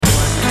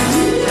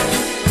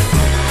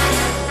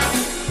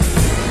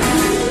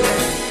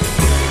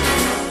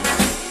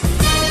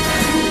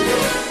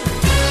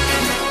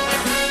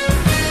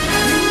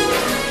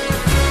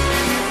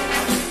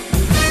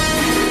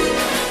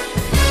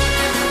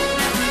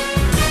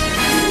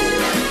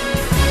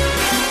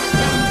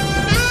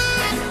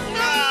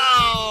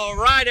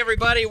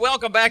everybody.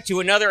 Welcome back to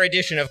another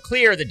edition of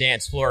Clear the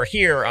Dance Floor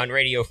here on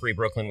Radio Free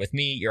Brooklyn with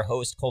me, your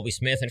host, Colby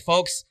Smith. And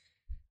folks,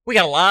 we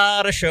got a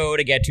lot of show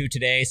to get to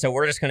today, so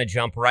we're just going to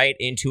jump right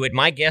into it.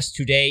 My guest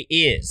today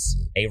is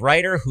a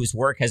writer whose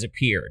work has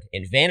appeared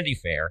in Vanity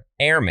Fair,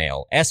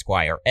 Airmail,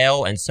 Esquire,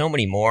 Elle, and so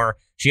many more.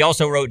 She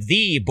also wrote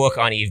the book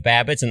on Eve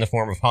Babbitt's in the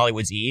form of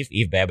Hollywood's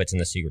Eve Babbitt's and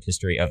the Secret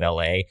History of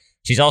L.A.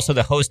 She's also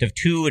the host of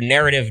two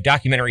narrative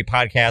documentary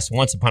podcasts,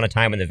 Once Upon a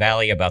Time in the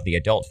Valley about the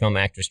adult film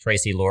actress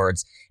Tracy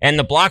Lords, and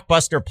the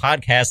blockbuster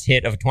podcast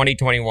hit of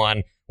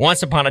 2021,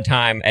 Once Upon a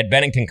Time at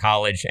Bennington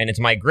College. And it's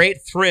my great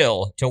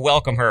thrill to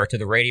welcome her to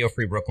the Radio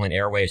Free Brooklyn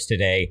airwaves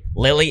today.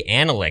 Lili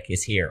Anolik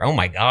is here. Oh,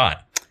 my God.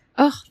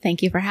 Oh,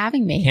 thank you for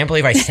having me. Can't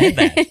believe I said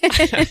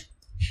that.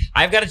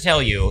 I've got to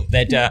tell you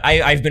that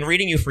I've been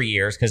reading you for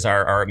years because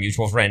our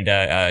mutual friend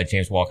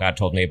James Walcott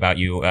told me about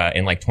you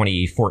in like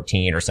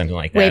 2014 or something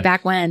like that. Way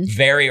back when.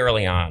 Very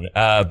early on.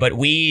 But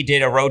we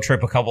did a road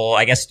trip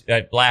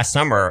last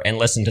summer and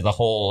listened to the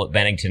whole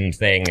Bennington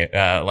thing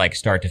like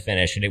start to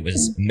finish, and it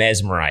was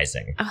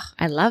mesmerizing. Oh,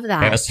 I love that.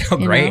 That was so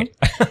great.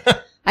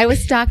 I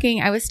was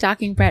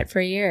stalking Brett for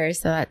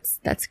years, so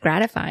that's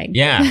gratifying.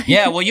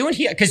 Yeah. Well, you and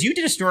he, because you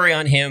did a story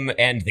on him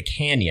and the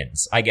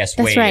Canyons, I guess,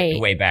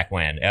 way back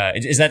when.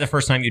 Is that the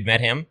first time you'd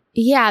met him?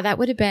 Yeah, that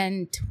would have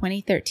been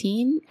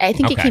 2013. I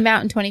think it came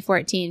out in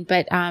 2014,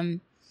 but I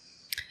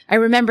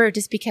remember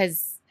just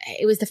because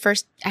it was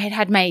I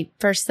had my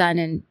first son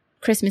in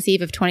Christmas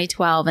Eve of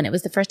 2012, and it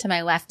was the first time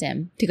I left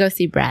him to go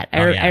see Brett.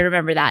 I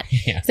remember that.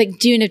 Yeah. It's like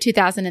June of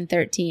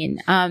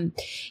 2013. So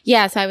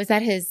I was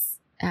at his.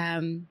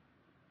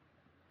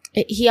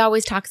 He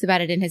always talks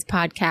about it in his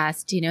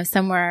podcast,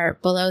 somewhere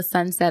below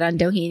sunset on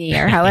Doheny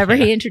or however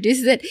he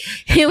introduces it.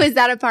 It was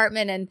that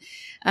apartment.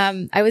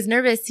 And, I was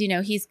nervous,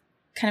 he's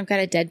kind of got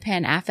a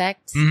deadpan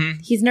affect. Mm-hmm.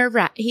 He's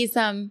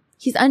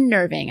he's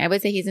unnerving. I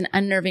would say he's an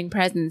unnerving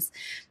presence.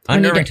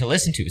 Unnerving to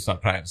listen to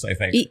sometimes, I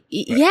think.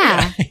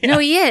 Yeah. No,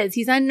 he is.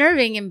 He's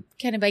unnerving and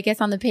kind of, I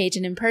guess, on the page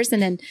and in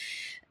person. And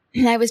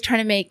I was trying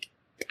to make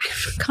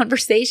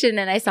conversation,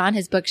 and I saw on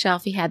his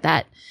bookshelf, he had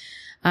that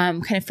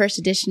kind of first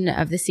edition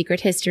of The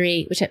Secret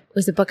History, which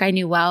was a book I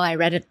knew well. I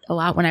read it a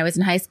lot when I was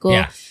in high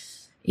school,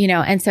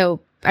 and so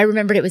I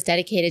remembered it was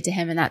dedicated to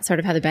him, and that's sort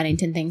of how the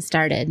Bennington thing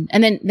started.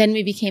 And then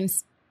we became,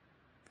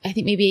 I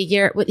think maybe a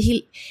year,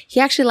 he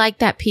actually liked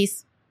that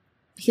piece.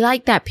 He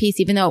liked that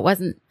piece, even though it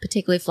wasn't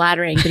particularly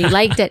flattering, but he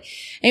liked it.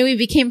 And we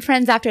became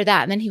friends after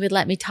that. And then he would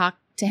let me talk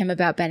to him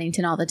about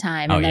Bennington all the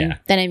time. And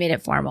then I made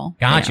it formal.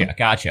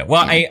 Gotcha.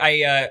 Well,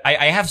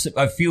 I have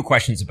a few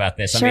questions about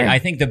this. Sure. I mean, I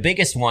think the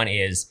biggest one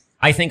is,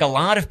 I think a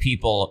lot of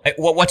people,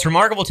 what's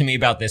remarkable to me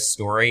about this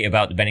story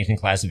about the Bennington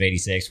class of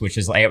 86, which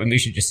is like, we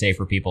should just say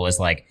for people, is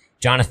like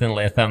Jonathan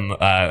Litham,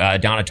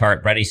 Donna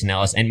Tartt, Bret Easton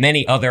Ellis, and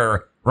many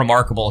other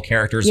remarkable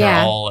characters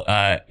are all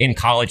in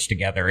college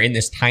together in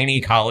this tiny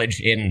college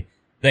in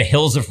the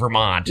hills of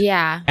Vermont.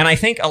 Yeah. And I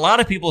think a lot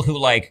of people who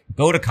like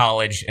go to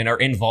college and are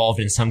involved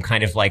in some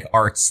kind of like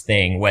arts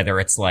thing, whether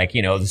it's like,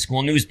 the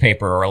school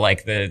newspaper or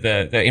like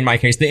the in my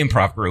case, the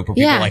improv group or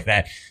people like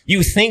that,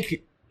 you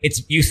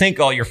think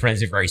all your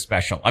friends are very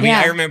special. I mean,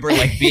 I remember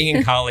like being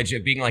in college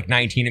and being like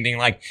 19 and being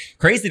like,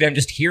 crazy that I'm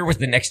just here with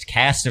the next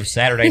cast of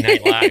Saturday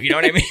Night Live. You know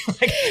what I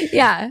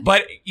mean?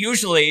 But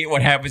usually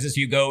what happens is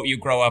you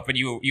grow up and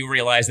you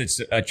realize it's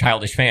a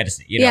childish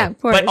fantasy, Yeah, of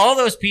course. But all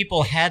those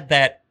people had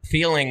that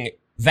feeling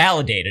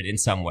validated in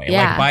some way,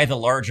 like by the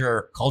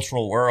larger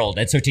cultural world.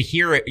 And so to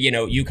hear it,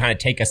 you kind of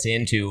take us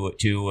into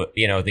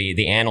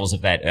the annals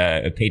of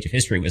that page of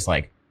history was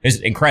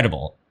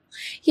incredible.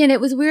 Yeah, and it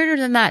was weirder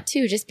than that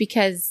too, just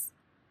because,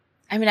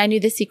 I mean, I knew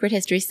The Secret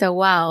History so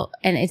well,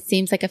 and it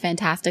seems like a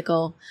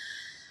fantastical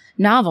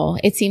novel.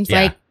 It seems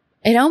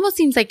it almost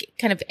seems like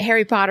kind of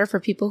Harry Potter for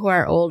people who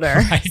are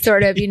older,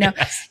 sort of,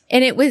 Yes.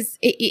 And it was,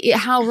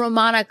 how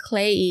Romana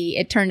Clay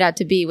it turned out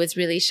to be was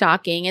really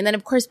shocking. And then,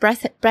 of course,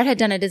 Brett had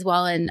done it as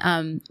well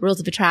in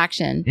Rules of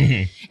Attraction.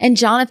 Mm-hmm. And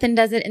Jonathan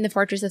does it in The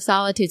Fortress of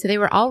Solitude. So they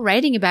were all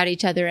writing about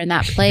each other in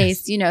that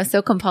place,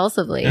 so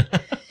compulsively.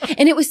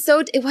 And it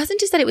wasn't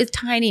just that it was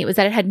tiny, it was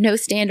that it had no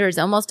standards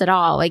almost at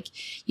all. Like,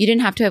 you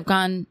didn't have to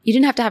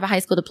have a high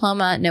school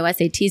diploma, no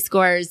SAT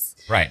scores.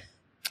 Right.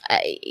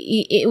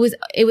 It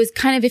was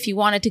kind of, if you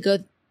wanted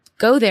to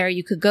go there,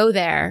 you could go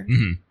there.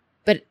 Mm-hmm.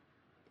 But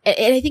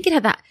I think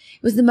it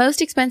was the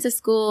most expensive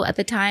school at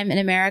the time in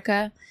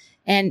America,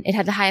 and it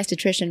had the highest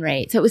attrition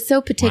rate. So it was so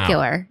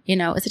particular, it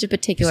was such a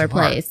particular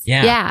place.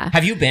 Yeah.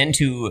 Have you been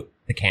to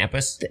the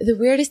campus? The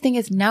weirdest thing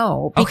is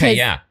no. Because okay,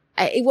 yeah.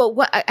 I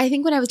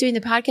think when I was doing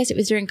the podcast, it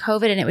was during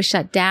COVID and it was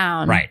shut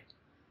down. Right.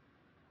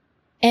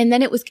 And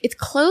then it's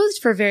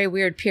closed for very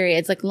weird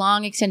periods, like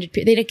long extended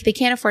periods. They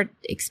can't afford,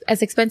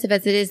 as expensive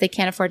as it is, they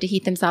can't afford to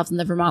heat themselves in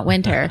the Vermont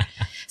winter.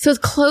 So it's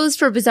closed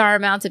for bizarre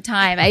amounts of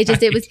time.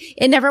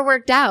 It never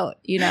worked out,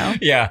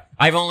 Yeah.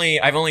 I've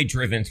only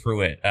driven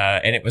through it,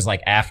 and it was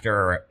like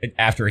after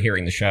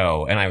hearing the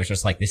show, and I was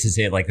just like, this is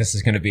it, like this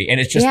is going to be, and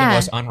it's just the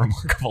most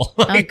unremarkable.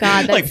 Like, oh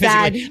God, that's like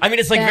sad. I mean,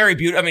 it's like very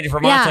beautiful. I mean,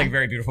 Vermont's like a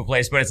very beautiful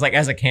place, but it's like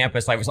as a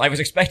campus, I was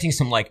expecting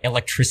some like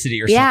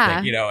electricity or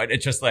something, you know, and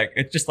it's just like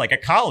a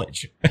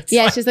college.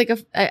 It's just like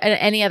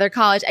any other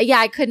college. Yeah,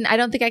 I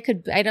don't think I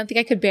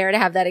could bear to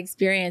have that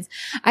experience.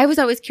 I was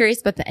always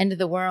curious about the end of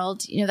the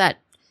world. You know,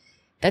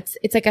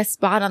 it's like a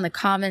spot on the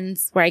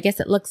commons where I guess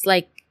it looks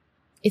like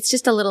it's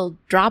just a little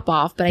drop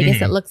off, but I guess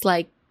it looks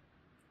like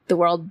the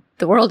world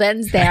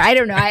ends there. I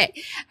don't know.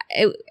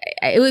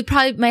 It would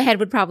probably, my head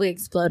would probably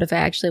explode if I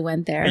actually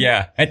went there.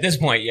 Yeah. At this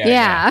point.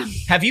 Yeah.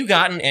 Have you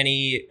gotten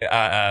any,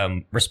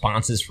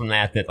 responses from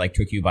that like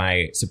took you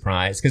by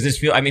surprise? Cause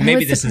go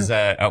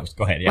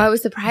ahead. Yeah. Well, I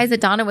was surprised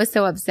that Donna was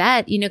so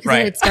upset, you know, cause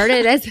it had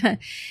started as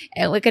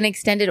like an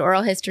extended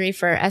oral history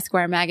for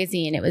Esquire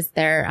magazine. It was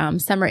their,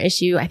 summer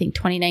issue, I think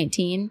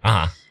 2019.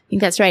 I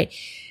think that's right.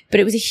 But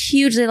it was a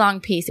hugely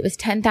long piece. It was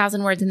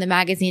 10,000 words in the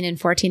magazine and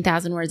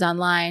 14,000 words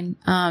online.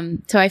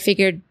 So I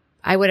figured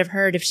I would have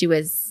heard if she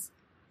was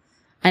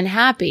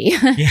unhappy,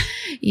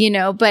 you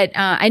know, but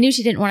I knew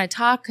she didn't want to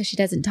talk because she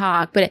doesn't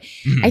talk. But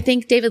I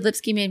think David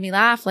Lipsky made me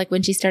laugh, like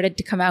when she started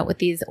to come out with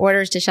these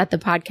orders to shut the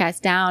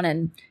podcast down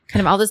and kind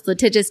of all this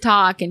litigious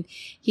talk. And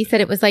he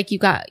said it was like you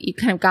kind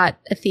of got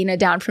Athena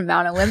down from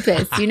Mount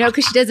Olympus, you know,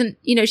 because she doesn't,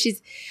 you know,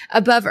 she's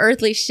above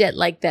earthly shit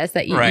like this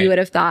that you would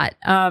have thought.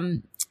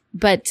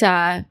 But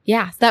that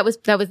was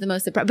the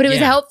most surprise. But it was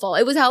helpful.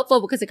 It was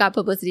helpful because it got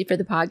publicity for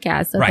the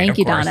podcast. So thank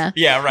you, Donna.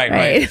 Yeah,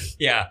 right.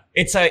 Yeah.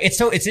 It's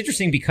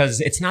interesting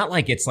because it's not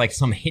like it's like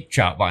some hit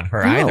job on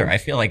her either. I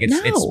feel like it's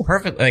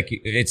perfect. Like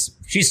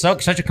she's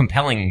such a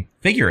compelling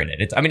figure in it.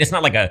 It's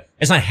not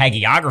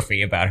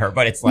hagiography about her,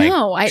 but it's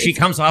like she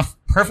comes off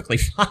perfectly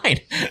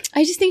fine.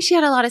 I just think she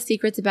had a lot of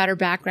secrets about her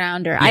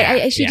background, or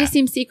she just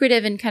seemed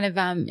secretive and kind of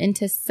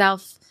into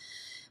self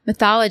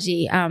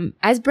mythology.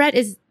 As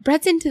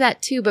Brett's into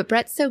that too, but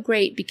Brett's so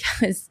great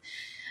because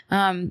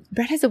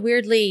Brett has a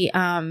weirdly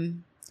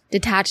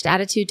detached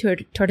attitude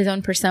toward his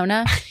own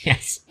persona.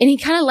 Yes. And he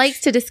kind of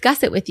likes to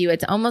discuss it with you.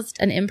 It's almost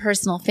an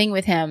impersonal thing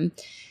with him.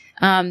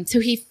 So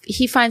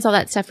he finds all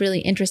that stuff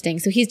really interesting.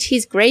 So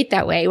he's great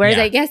that way. Whereas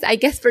I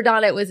guess for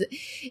Donna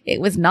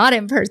it was not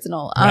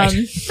impersonal.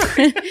 Right.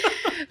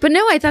 But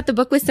no, I thought the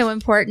book was so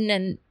important,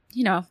 and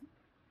you know,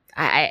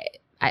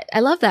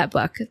 I love that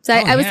book. So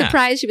I was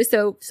surprised she was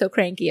so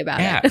cranky about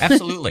it. Yeah,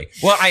 absolutely.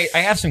 Well, I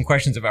have some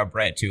questions about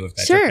Brett too, if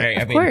that's okay.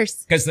 Of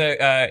course. Because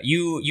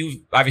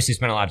you've obviously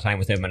spent a lot of time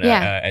with him, and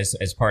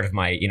as part of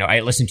my, you know,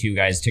 I listened to you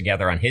guys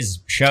together on his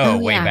show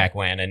way back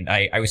when, and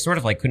I was sort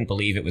of like couldn't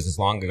believe it was as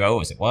long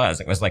ago as it was.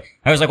 I was like,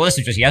 well, this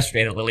is just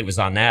yesterday that Lili was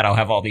on that. I'll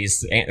have all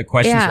these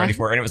questions ready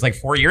for her, and it was like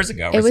 4 years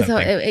ago. It was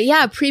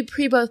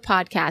pre both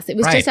podcasts. It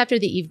was just after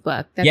the Eve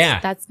book.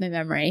 That's my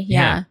memory.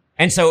 Yeah.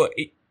 And so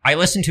I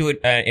listened to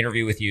an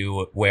interview with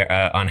you where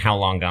on How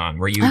Long Gone,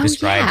 where you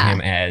described him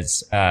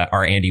as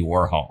our Andy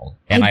Warhol,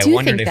 and I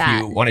wondered if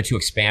you wanted to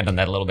expand on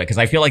that a little bit, because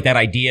I feel like that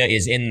idea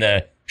is in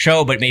the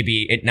show, but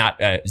maybe it not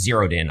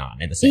zeroed in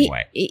on in the same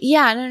way.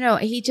 Yeah, no.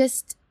 He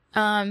just,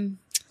 I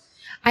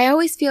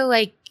always feel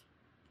like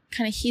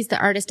kind of he's the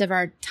artist of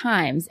our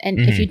times, and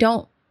if you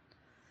don't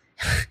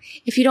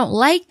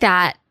like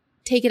that,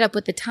 take it up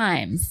with the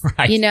times.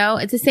 Right. You know,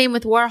 it's the same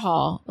with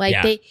Warhol.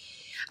 Like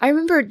I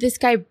remember this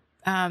guy.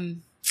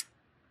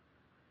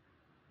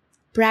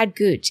 Brad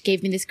Gooch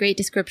gave me this great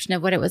description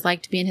of what it was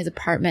like to be in his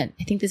apartment.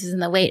 I think this is in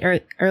the late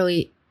 80s,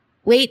 early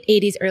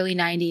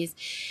 90s.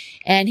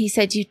 And he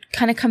said you'd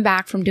kind of come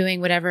back from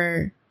doing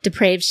whatever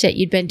depraved shit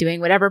you'd been doing,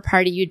 whatever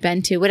party you'd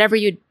been to,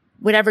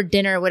 whatever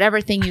dinner,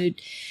 whatever thing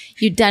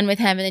you'd done with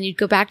him. And then you'd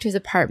go back to his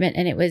apartment,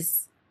 and it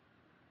was,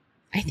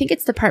 I think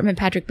it's the apartment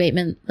Patrick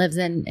Bateman lives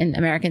in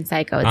American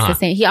Psycho. It's the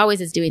same. He always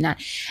is doing that.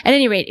 At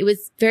any rate, it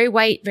was very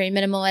white, very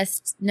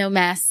minimalist, no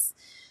mess.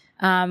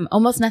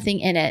 Almost nothing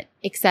in it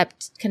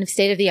except kind of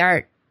state of the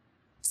art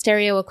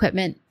stereo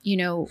equipment, you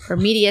know, or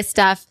media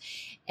stuff.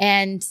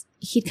 And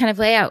he'd kind of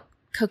lay out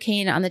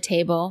cocaine on the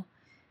table,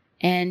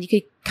 and you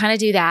could kind of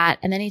do that.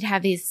 And then he'd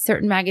have these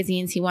certain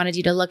magazines he wanted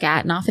you to look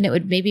at. And often it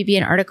would maybe be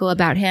an article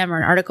about him or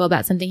an article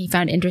about something he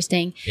found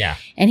interesting. Yeah.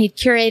 And he'd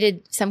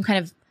curated some kind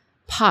of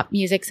pop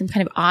music, some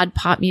kind of odd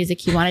pop music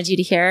he wanted you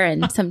to hear,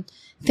 and some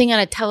thing on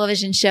a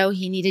television show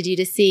he needed you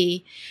to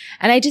see.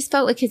 And I just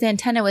felt like his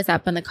antenna was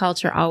up on the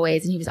culture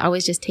always, and he was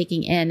always just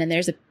taking in. And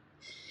there's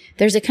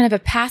a kind of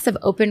a passive,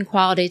 open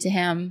quality to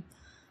him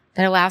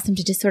that allows him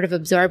to just sort of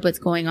absorb what's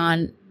going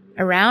on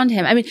around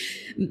him. I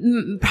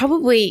mean,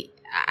 probably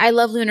I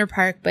love Lunar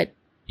Park, but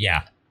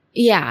yeah.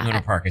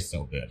 Lunar Park is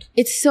so good.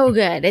 It's so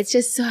good. It's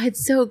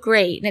so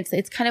great. And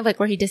it's kind of like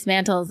where he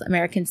dismantles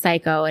American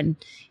Psycho, and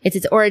it's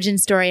its origin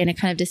story and a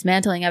kind of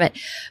dismantling of it.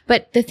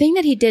 But the thing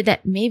that he did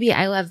that maybe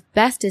I love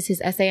best is his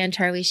essay on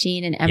Charlie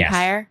Sheen and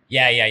Empire.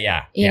 Yes.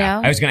 Yeah. You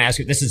know? I was going to ask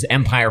you, this is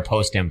Empire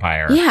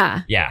post-Empire.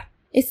 Yeah. Yeah.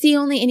 It's the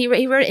only, and he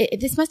wrote it,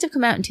 this must have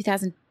come out in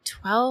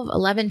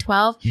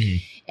 2012.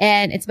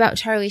 And it's about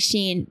Charlie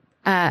Sheen.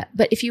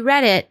 But if you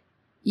read it,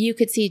 you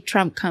could see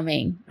Trump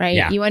coming, right?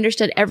 Yeah. You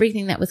understood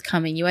everything that was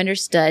coming. You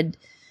understood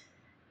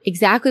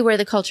exactly where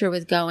the culture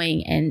was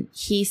going, and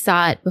he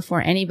saw it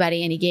before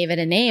anybody, and he gave it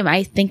a name.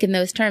 I think in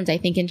those terms. I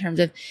think in terms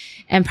of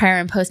empire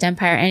and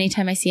post-empire.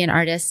 Anytime I see an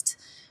artist,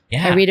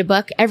 I read a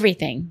book,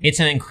 everything. It's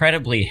an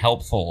incredibly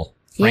helpful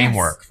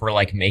framework for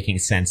like making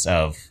sense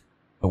of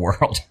the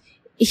world.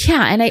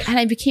 Yeah, and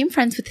I became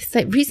friends with this.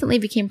 I recently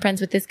became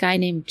friends with this guy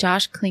named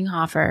Josh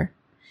Klinghoffer.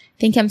 I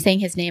think I'm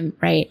saying his name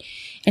right.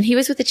 And he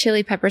was with the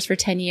Chili Peppers for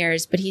 10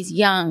 years, but he's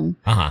young,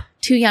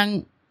 too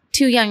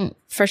young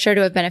for sure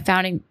to have been a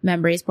founding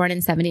member. He's born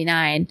in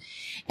 79,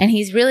 and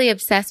he's really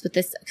obsessed with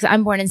this because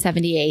I'm born in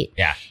 78.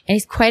 Yeah, and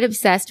he's quite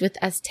obsessed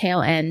with us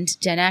tail end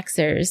Gen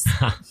Xers.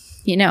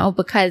 You know,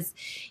 because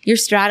you're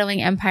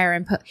straddling empire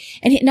and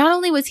not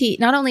only was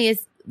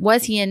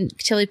he in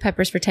Chili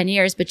Peppers for 10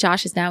 years, but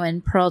Josh is now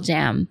in Pearl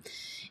Jam,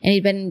 and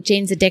he'd been in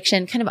Jane's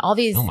Addiction, kind of all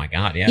these, oh my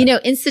God, yeah, you know,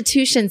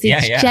 institutions,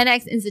 these Gen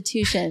X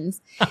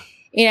institutions,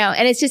 you know,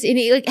 and it's just,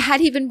 like,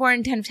 had he been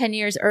born 10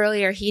 years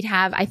earlier, he'd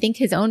have, I think,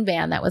 his own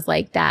band that was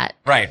like that.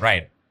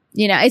 Right.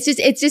 You know, it's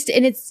just,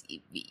 and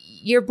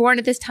you're born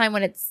at this time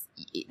when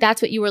that's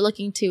what you were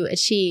looking to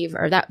achieve,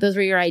 or those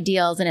were your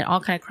ideals, and it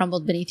all kind of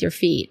crumbled beneath your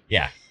feet.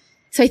 Yeah.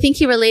 So I think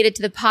he related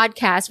to the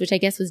podcast, which I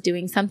guess was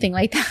doing something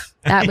like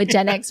that with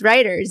Gen X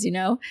writers, you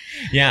know?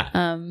 Yeah.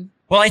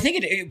 Well, I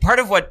think part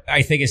of what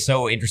I think is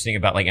so interesting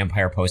about like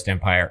Empire,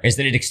 Post-Empire is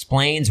that it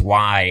explains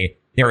why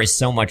there is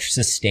so much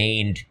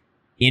sustained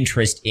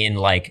interest in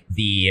like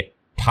the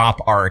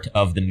pop art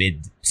of the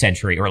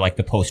mid-century or like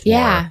the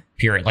post-war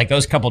period. Like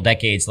those couple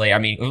decades later, I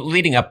mean,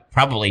 leading up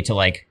probably to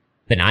like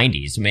the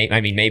 90s.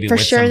 Maybe for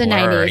with sure some the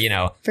Blur, 90s, you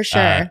know, for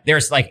sure.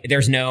 There's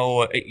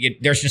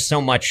just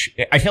so much.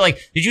 I feel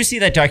like, did you see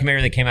that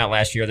documentary that came out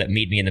last year that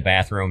Meet Me in the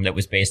Bathroom that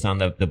was based on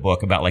the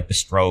book about like the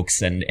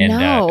Strokes and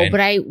but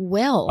I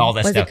will. All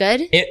that stuff.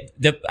 Was it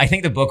good? I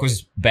think the book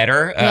was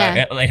better.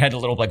 It had a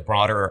little like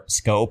broader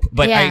scope,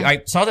 but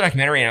I saw the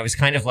documentary and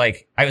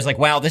I was like,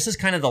 wow, this is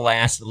kind of the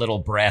last little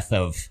breath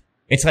of.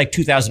 It's like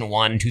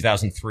 2001,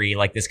 2003,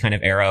 like this kind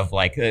of era of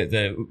like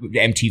the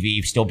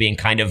MTV still being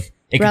kind of,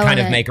 it could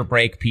kind of make or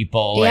break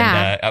people.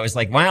 Yeah. And I was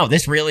like, wow,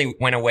 this really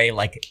went away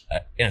like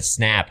in a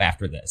snap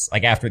after this,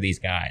 like after these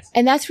guys.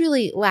 And that's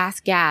really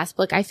last gasp.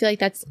 Like, I feel like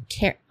that's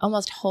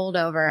almost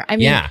holdover. I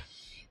mean,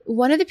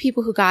 one of the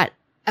people who got,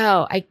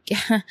 I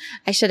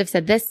should have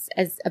said this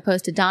as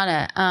opposed to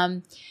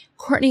Donna.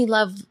 Courtney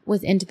Love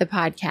was into the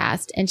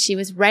podcast, and she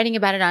was writing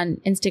about it on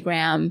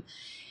Instagram,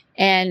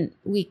 and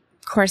we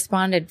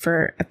corresponded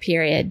for a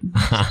period.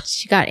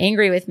 She got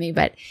angry with me,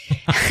 but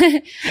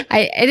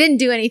I didn't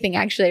do anything.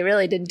 Actually, I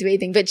really didn't do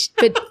anything. But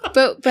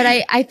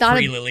I thought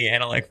Free Lili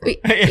Anolik.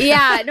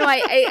 Yeah, no,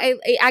 I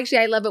actually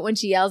I love it when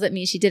she yells at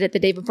me. She did it the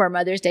day before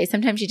Mother's Day.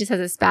 Sometimes she just has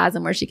a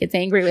spasm where she gets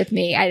angry with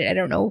me. I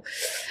don't know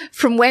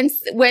from whence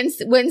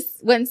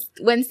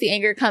the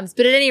anger comes.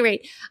 But at any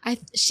rate,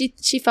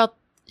 she felt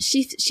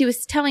she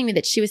was telling me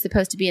that she was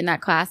supposed to be in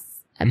that class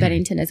at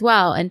Bennington as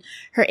well. And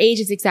her age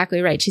is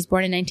exactly right. She's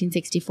born in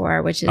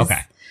 1964, which is,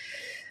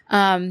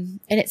 and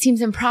it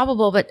seems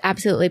improbable, but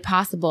absolutely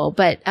possible.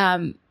 But,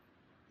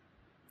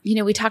 you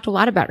know, we talked a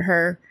lot about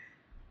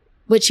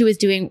what she was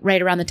doing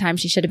right around the time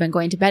she should have been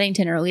going to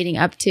Bennington or leading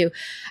up to.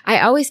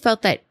 I always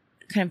felt that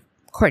kind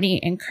of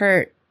Courtney and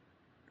Kurt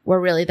were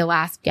really the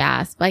last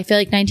gasp. I feel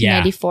like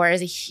 1994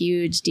 is a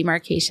huge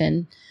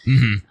demarcation.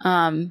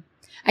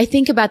 I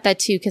think about that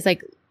too, because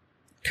like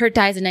Kurt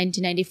dies in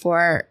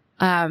 1994.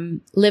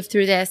 Live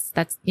Through This.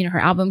 That's, you know, her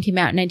album came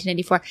out in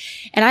 1994.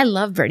 And I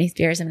love Britney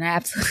Spears. I mean, I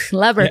absolutely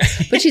love her,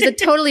 but she's a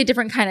totally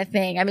different kind of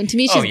thing. I mean, to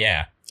me, she's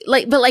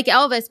like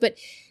Elvis, but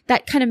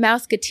that kind of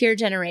Mouseketeer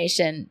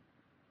generation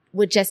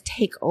would just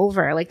take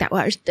over like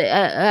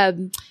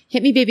that.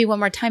 Hit Me Baby One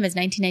More Time is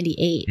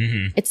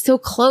 1998. It's so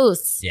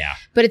close. Yeah.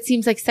 But it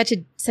seems like such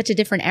a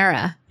different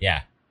era.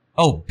 Yeah.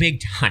 Oh,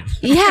 big time.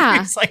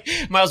 Yeah. It's like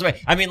miles away.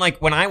 I mean,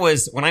 like when I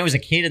was a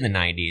kid in the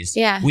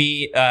 90s,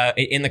 we,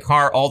 in the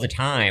car all the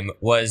time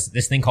was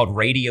this thing called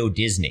Radio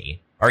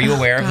Disney. Are you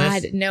aware of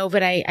this? No,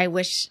 but I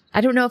wish, I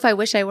don't know if I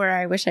wish I were,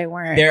 I wish I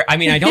weren't. I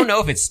mean, I don't know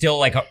if it's still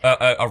like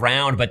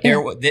around, but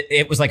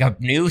it was like a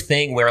new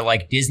thing where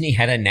like Disney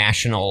had a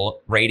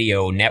national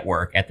radio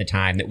network at the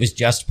time that was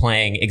just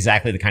playing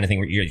exactly the kind of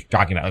thing you're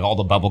talking about, like all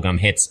the bubblegum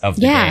hits of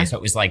the day. So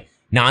it was like,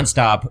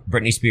 nonstop.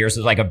 Britney Spears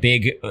was like a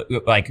big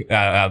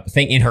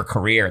thing in her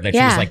career that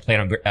she was like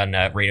playing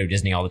on Radio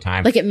Disney all the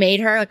time. Like it made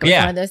her like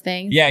one of those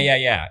things.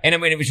 Yeah. And I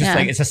mean, it was just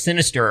like it's a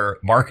sinister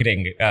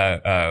marketing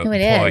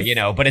ploy, you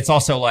know. But it's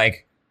also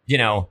like, you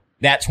know,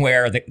 that's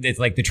where it's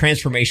like the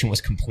transformation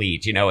was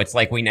complete. You know, it's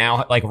like we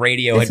now like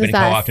radio had been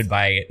co-opted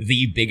by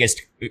the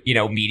biggest, you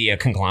know, media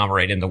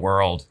conglomerate in the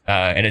world,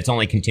 and it's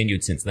only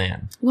continued since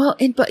then. Well,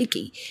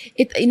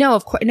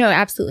 of course, no,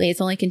 absolutely, it's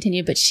only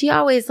continued. But she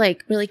always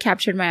like really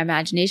captured my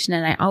imagination,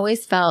 and I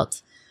always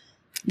felt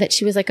that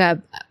she was like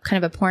a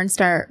kind of a porn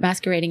star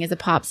masquerading as a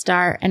pop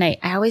star. And I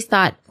always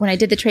thought when I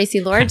did the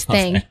Tracy Lords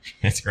thing,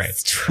 that's great.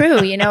 It's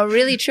true, you know,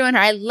 really true in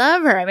her. I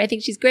love her. I mean, I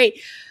think she's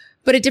great.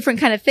 but a different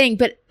kind of thing.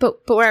 But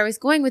where I was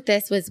going with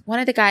this was one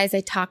of the guys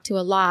I talked to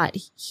a lot.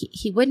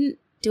 He wouldn't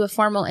do a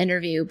formal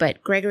interview,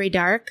 but Gregory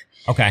Dark.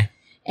 Okay.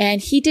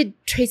 And he did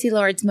Tracy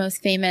Lord's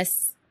most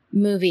famous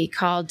movie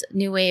called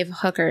New Wave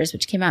Hookers,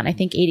 which came out in, I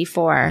think,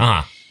 84.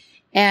 Uh-huh.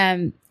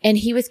 And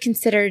he was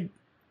considered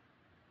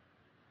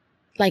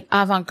like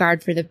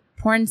avant-garde for the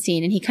porn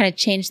scene. And he kind of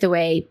changed the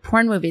way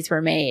porn movies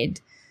were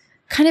made.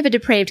 Kind of a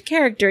depraved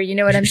character, you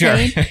know what I'm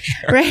saying? Sure.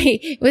 Right.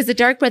 It was the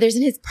Dark Brothers,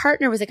 and his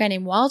partner was a guy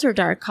named Walter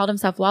Dark, called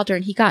himself Walter,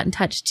 and he got in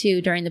touch too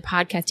during the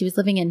podcast. He was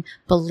living in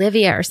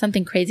Bolivia or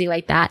something crazy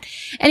like that.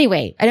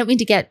 Anyway, I don't mean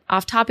to get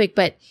off topic,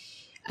 but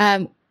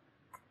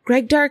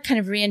Greg Dark kind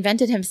of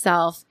reinvented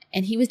himself,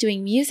 and he was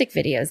doing music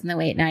videos in the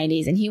late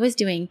 90s, and he was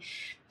doing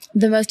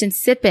the most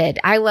insipid.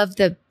 I love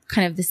the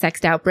kind of the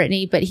sexed out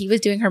Britney, but he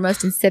was doing her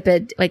most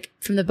insipid, like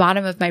From the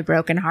Bottom of My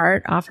Broken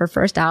Heart off her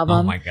first album.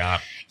 Oh my God.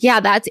 Yeah,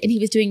 and he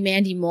was doing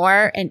Mandy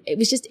Moore, and it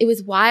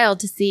was wild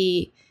to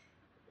see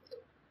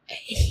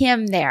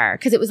him there,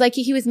 because it was like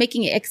he was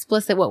making it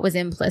explicit what was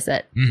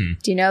implicit. Mm-hmm.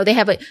 Do you know? They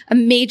have a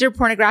major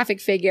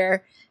pornographic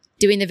figure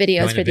doing the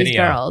videos for these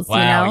girls. Wow,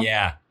 you know?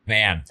 yeah.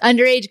 Man.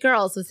 Underage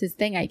girls was his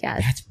thing, I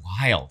guess. That's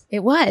wild.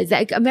 It was.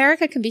 Like,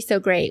 America can be so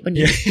great when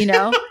you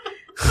know?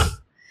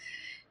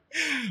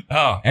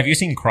 Oh, have you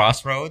seen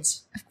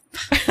Crossroads?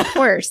 Of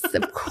course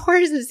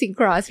I've seen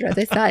Crossroads.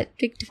 I saw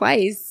it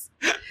twice.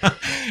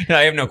 No,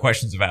 I have no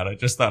questions about it.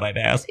 Just thought I'd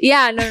ask.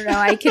 Yeah, no.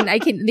 I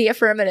can the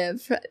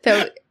affirmative.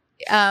 So,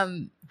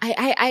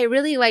 I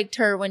really liked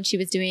her when she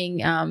was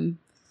doing,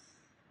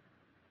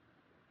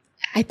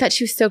 I thought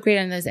she was so great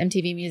on those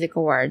MTV Music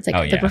Awards.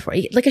 Like before,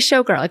 like a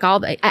showgirl, like all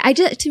the, I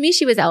just, to me,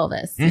 she was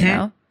Elvis, you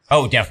know?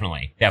 Oh,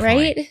 definitely.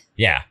 Right?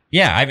 Yeah.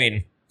 Yeah. I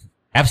mean,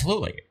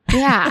 absolutely.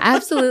 Yeah,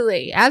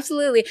 absolutely.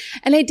 Absolutely.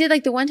 And I did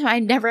like the one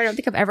time I don't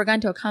think I've ever gone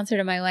to a concert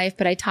in my life,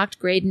 but I talked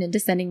Graydon into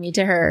sending me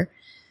to her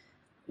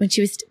when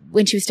she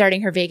was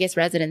starting her Vegas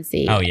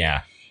residency. Oh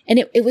yeah. And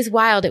it was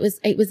wild. It was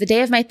the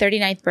day of my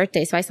 39th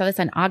birthday. So I saw this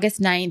on August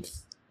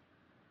 9th,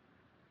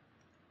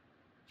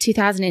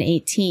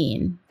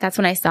 2018. That's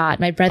when I saw it.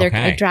 My brother,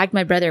 I dragged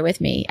my brother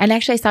with me. And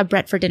actually I saw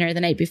Brett for dinner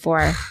the night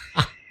before.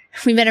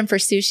 We met him for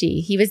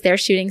sushi. He was there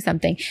shooting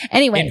something.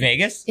 Anyway. In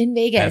Vegas? In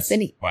Vegas.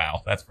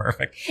 Wow, that's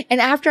perfect.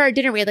 And after our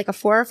dinner, we had like a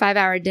 4 or 5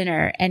 hour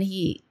dinner, and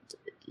he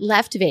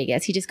left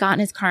Vegas. He just got in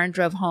his car and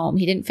drove home.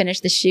 He didn't finish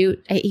the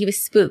shoot. He was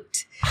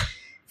spooked.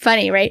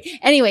 Funny, right?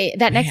 Anyway,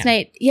 that next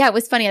night, yeah, it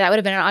was funny. That would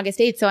have been on August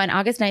 8th. So on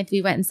August 9th,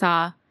 we went and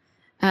saw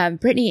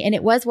Brittany, and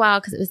it was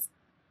wild because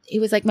it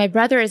was like my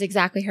brother is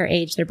exactly her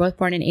age. They're both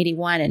born in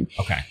 81. And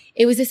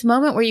it was this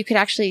moment where you could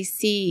actually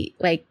see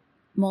like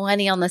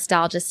millennial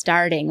nostalgia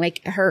starting.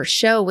 Like her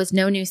show was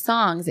no new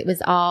songs. It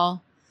was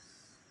all,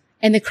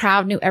 and the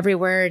crowd knew every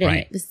word. And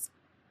it was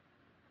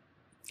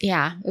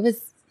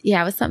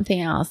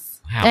something else.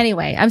 Wow.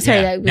 Anyway, I'm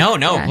sorry. Yeah.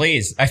 No,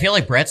 please. I feel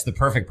like Brett's the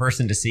perfect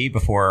person to see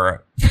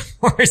before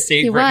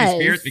seeing Britney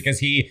Spears, because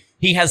he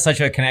has such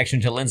a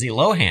connection to Lindsay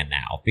Lohan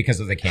now because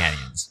of the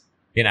Canyons,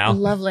 you know? I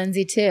love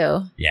Lindsay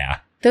too. Yeah.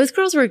 Those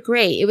girls were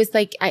great. It was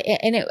like,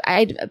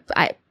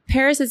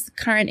 Paris's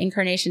current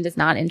incarnation does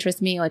not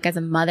interest me, like as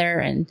a mother,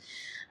 and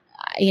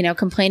you know,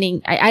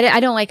 complaining. I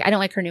don't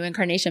like her new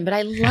incarnation, but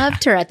I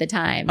loved her at the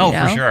time. Oh, you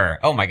know? for sure.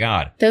 Oh my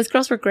God. Those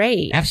girls were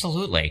great.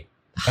 Absolutely.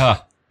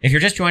 If you're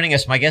just joining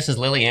us, my guest is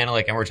Lili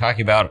Anolik, and we're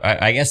talking about,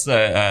 I guess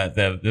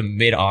the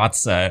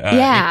mid-aughts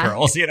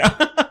girls, you know.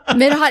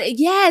 Mid-hot.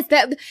 Yes.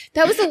 That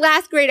was the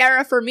last great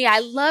era for me. I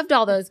loved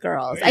all those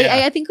girls.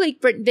 Yeah. I think like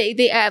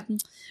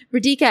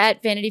Radhika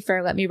at Vanity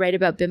Fair let me write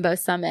about Bimbo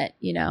Summit,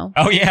 you know.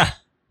 Oh yeah.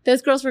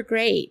 Those girls were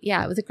great.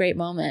 Yeah, it was a great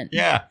moment.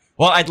 Yeah.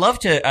 Well, I'd love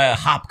to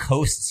hop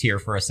coasts here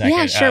for a second.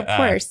 Yeah, sure, of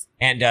course.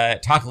 And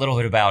talk a little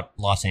bit about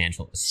Los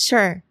Angeles.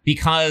 Sure.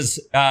 Because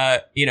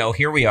you know,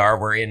 here we are.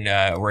 We're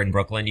in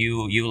Brooklyn.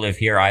 You live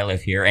here. I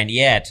live here, and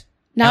yet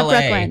not LA,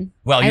 Brooklyn.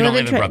 Well, you don't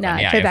live in Brooklyn. No,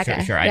 yeah,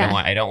 Tribeca. Sure. Yeah.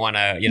 I don't want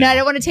to. You know. No, I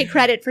don't want to take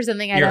credit for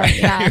something I don't.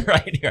 Yeah. You're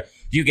right here.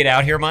 Do you get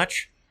out here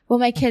much? Well,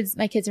 my kids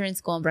are in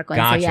school in Brooklyn,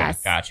 Gotcha, so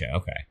yes. Gotcha.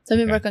 Okay. So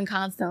I'm in Brooklyn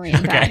constantly.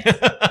 In fact.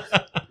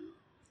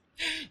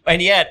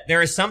 And yet,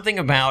 there is something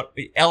about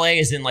LA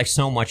is in like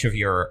so much of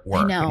your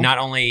work. I know. Not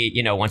only,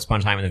 you know, Once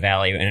Upon a Time in the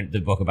Valley and the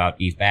book about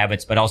Eve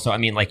Babbitt's, but also, I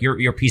mean, like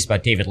your piece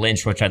about David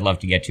Lynch, which I'd love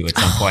to get to at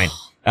some point.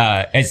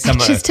 I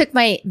just took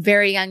my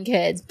very young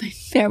kids,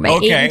 my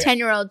 8 and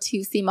 10-year-old,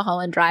 to see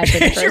Mulholland Drive for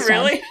the first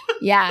really? time.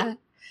 Yeah.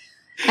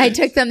 I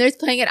took them. They're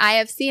playing at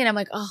IFC, and I'm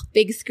like, oh,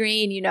 big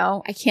screen, you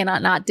know, I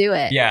cannot not do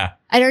it. Yeah.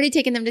 I'd already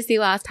taken them to see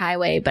Lost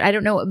Highway, but I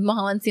don't know,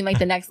 Mulholland seemed like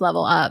the next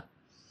level up.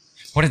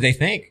 What did they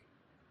think?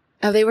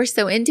 Oh, they were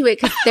so into it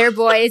because they're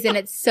boys, and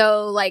it's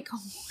so like,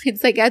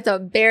 it's a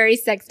very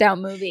sexed out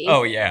movie.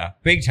 Oh yeah.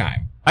 Big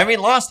time. I mean,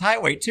 Lost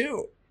Highway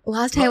too.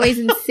 Lost Highway is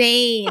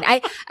insane.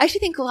 I actually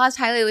think Lost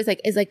Highway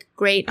is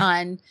great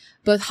on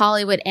both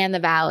Hollywood and the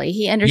Valley.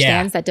 He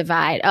understands that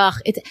divide.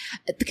 It's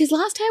because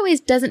Lost Highways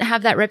doesn't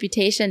have that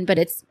reputation, but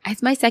it's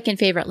my second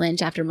favorite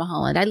Lynch after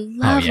Mulholland. I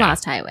love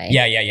Lost Highway.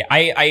 Yeah.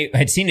 I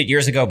had seen it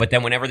years ago, but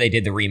then whenever they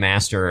did the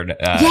remastered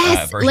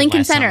version Lincoln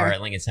last Center. summer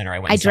at Lincoln Center,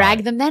 I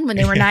dragged them then when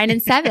they were 9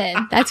 and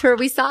 7. That's where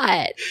we saw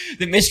it.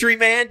 The Mystery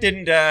Man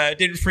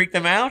didn't freak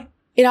them out.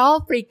 It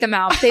all freaked them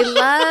out. They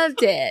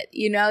loved it.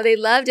 They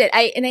loved it.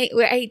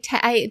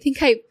 I think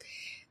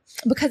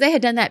because I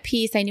had done that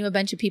piece, I knew a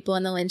bunch of people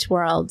in the Lynch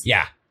world.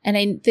 Yeah.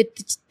 And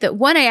the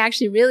one I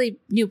actually really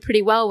knew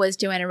pretty well was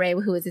Joanna Ray,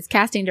 who was his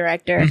casting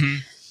director. Mm-hmm.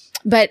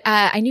 But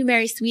I knew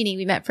Mary Sweeney.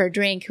 We met for a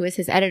drink, who was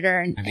his editor.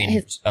 And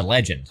a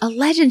legend. A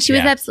legend. She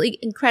was absolutely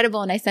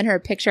incredible. And I sent her a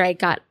picture. I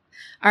got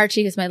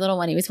Archie, who's my little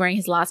one. He was wearing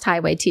his Lost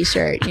Highway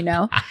t-shirt,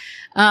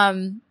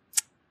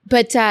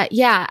 But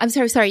I'm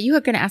sorry. You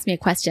were going to ask me a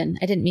question.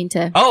 I didn't mean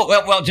to. Oh,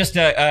 well, just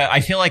I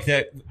feel like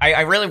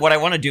I really what I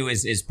want to do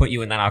is put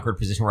you in that awkward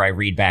position where I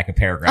read back a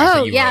paragraph.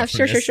 Oh, yeah,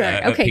 sure.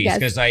 Okay, yes.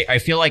 Because I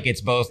feel like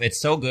it's both. It's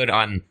so good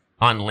on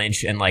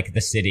Lynch and like the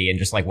city and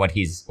just like what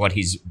he's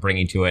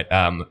bringing to it.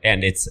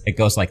 And it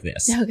goes like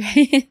this.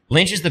 Okay.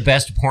 Lynch is the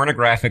best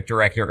pornographic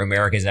director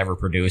America's ever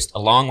produced,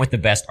 along with the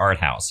best art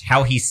house.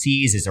 How he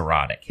sees is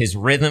erotic. His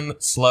rhythm,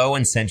 slow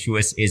and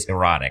sensuous, is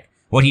erotic.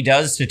 What he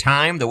does to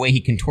time, the way he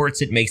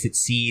contorts it, makes it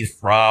seethe,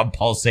 throb,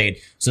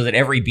 pulsate, so that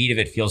every beat of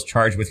it feels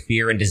charged with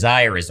fear and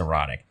desire is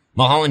erotic.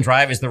 Mulholland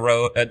Drive the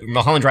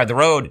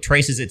road,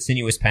 traces its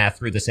sinuous path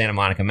through the Santa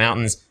Monica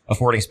Mountains,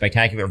 affording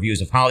spectacular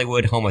views of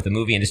Hollywood, home of the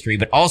movie industry,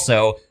 but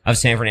also of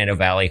San Fernando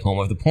Valley, home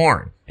of the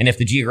porn. And if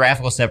the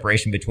geographical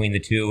separation between the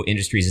two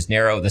industries is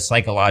narrow, the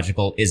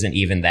psychological isn't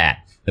even that.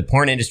 The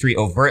porn industry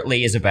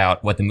overtly is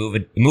about what the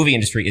movie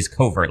industry is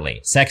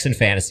covertly. Sex and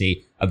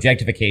fantasy,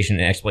 objectification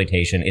and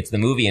exploitation. It's the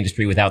movie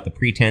industry without the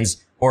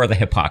pretense or the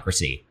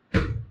hypocrisy.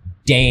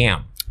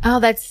 Damn. Oh,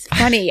 that's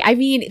funny. I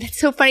mean, that's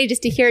so funny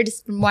just to hear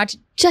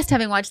just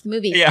having watched the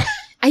movie. Yeah.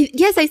 I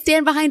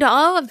stand behind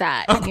all of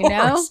that, of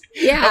course.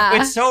 Yeah.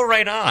 It's so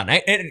right on.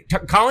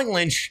 Calling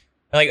Lynch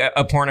like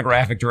a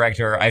pornographic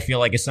director, I feel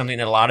like is something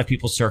that a lot of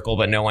people circle,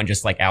 but no one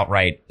just like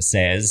outright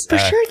says. For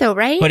sure though,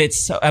 right? But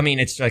it's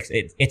like,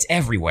 it's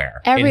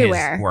everywhere.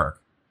 Everywhere. In his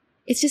work.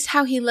 It's just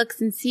how he looks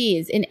and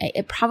sees. And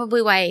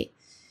probably why,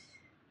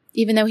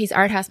 even though he's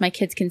art house, my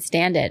kids can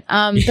stand it.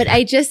 But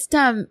I just,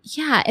 and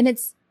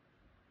it's,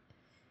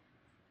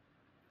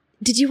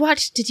 Did you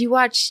watch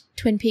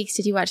Twin Peaks?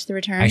 Did you watch The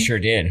Return? I sure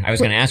did. I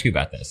was going to ask you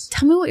about this.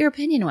 Tell me what your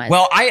opinion was.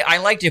 Well, I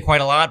liked it quite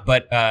a lot,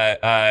 but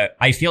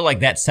I feel like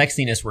that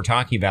sexiness we're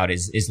talking about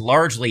is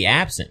largely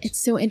absent. It's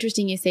so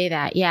interesting you say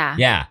that. Yeah.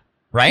 Yeah.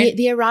 Right?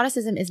 The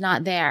eroticism is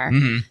not there.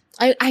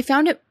 Mm-hmm. I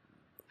found it.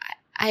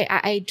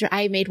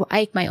 I made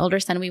Ike, my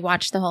older son, we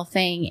watched the whole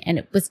thing, and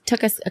it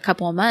took us a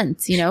couple of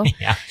months, Yeah.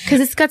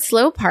 Because it's got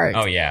slow parts.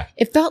 Oh yeah.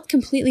 It felt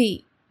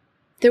completely.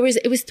 It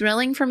was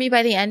thrilling for me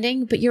by the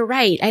ending, but you're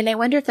right. And I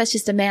wonder if that's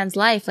just a man's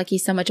life. Like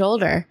he's so much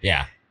older.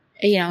 Yeah.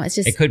 It's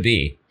just. It could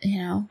be.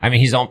 I mean,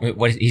 he's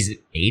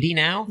 80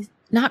 now?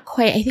 Not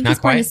quite. I think he's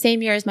born the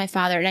same year as my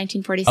father,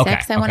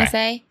 1946, I want to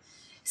say.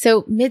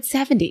 So mid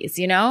 70s,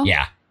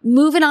 Yeah.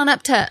 Moving on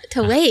up to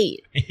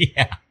late.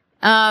 Yeah.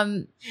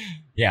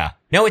 Yeah.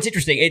 No, it's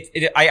interesting.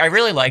 I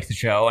really liked the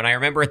show, and I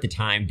remember at the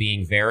time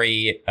being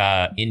very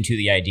into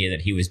the idea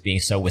that he was being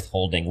so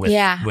withholding with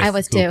I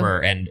was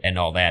Cooper too. and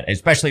all that,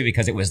 especially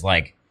because it was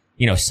like,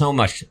 so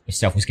much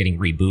stuff was getting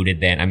rebooted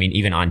then. I mean,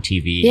 even on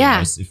TV, it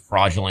was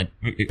fraudulent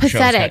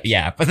pathetic.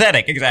 Shows.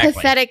 Pathetic, exactly.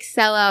 Pathetic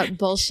sellout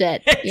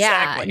bullshit.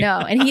 Exactly. Yeah,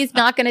 no, and he's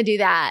not going to do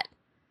that.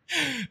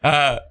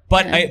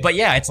 But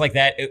yeah, it's like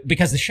that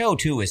because the show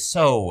too is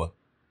so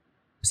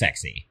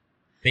sexy.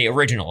 The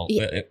original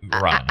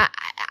run.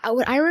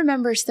 What I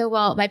remember so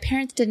well, my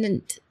parents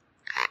didn't,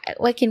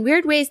 like in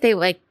weird ways, they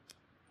like,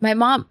 my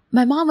mom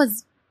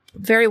was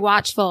very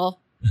watchful,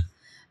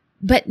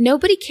 but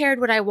nobody cared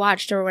what I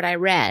watched or what I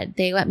read.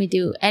 They let me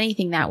do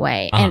anything that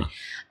way. Uh-huh. And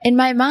in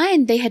my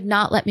mind, they had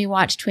not let me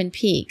watch Twin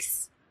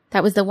Peaks.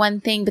 That was the one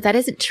thing, but that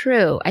isn't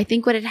true. I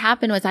think what had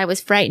happened was I was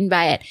frightened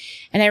by it.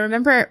 And I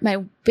remember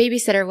my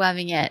babysitter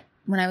loving it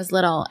when I was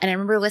little. And I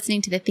remember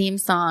listening to the theme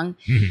song.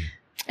 Mm-hmm.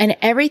 And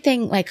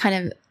everything like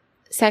kind of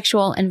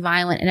sexual and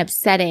violent and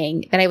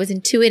upsetting that I was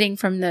intuiting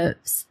from the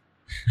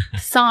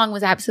song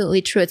was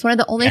absolutely true. It's one of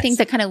the only things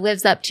that kind of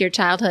lives up to your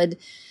childhood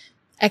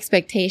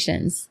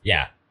expectations.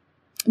 Yeah.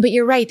 But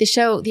you're right.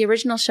 The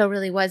original show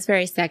really was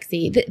very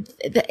sexy.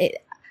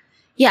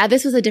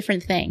 This was a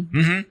different thing.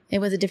 Mm-hmm. It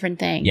was a different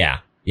thing. Yeah.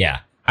 Yeah.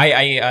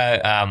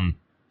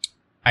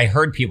 I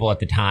heard people at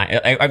the time.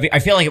 I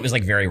feel like it was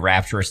like very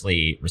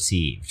rapturously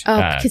received.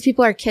 Oh, because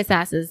people are kiss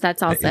asses.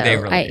 That's also they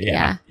really,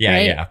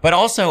 yeah. But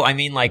also, I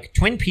mean, like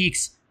Twin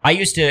Peaks. I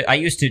used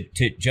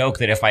to joke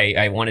that if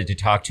I wanted to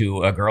talk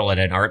to a girl at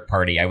an art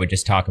party, I would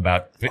just talk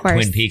about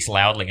Twin Peaks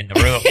loudly in the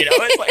room.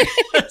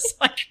 It's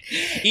like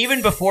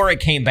even before it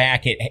came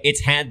back,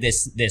 it's had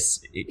this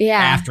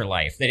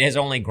afterlife that has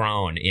only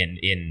grown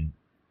in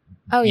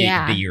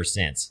the years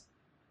since.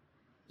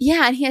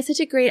 Yeah, and he has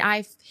such a great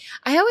eye.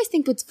 I always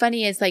think what's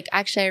funny is like,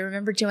 actually, I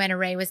remember Joanna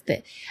Ray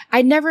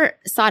I never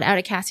sought out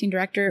a casting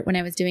director when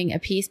I was doing a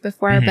piece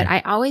before, but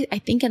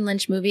I think in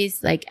Lynch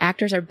movies, like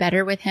actors are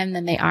better with him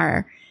than they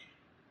are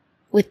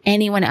with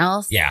anyone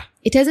else. Yeah.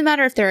 It doesn't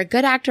matter if they're a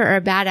good actor or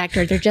a bad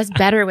actor. They're just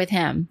better with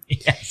him.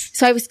 Yes.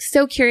 So I was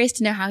so curious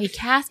to know how he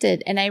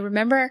casted. And I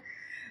remember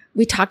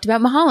we talked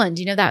about Mulholland,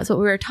 that's what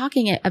we were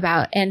talking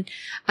about. And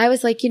I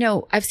was like,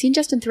 I've seen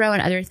Justin Theroux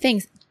in other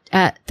things.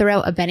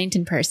 Thoreau, a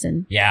Bennington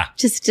person. Yeah.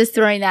 Just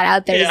throwing that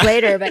out there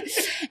later. But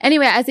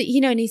anyway,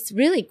 and he's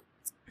really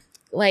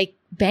like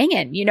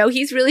banging,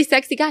 he's a really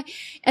sexy guy.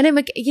 And I'm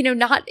like,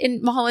 not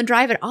in Mulholland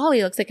Drive at all.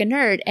 He looks like a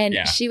nerd. And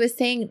she was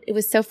saying it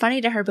was so funny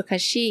to her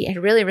because she had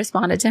really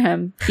responded to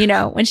him,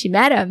 when she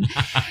met him,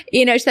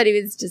 she said he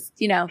was just,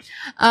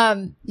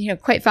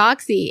 quite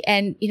foxy.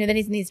 And, then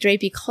he's in these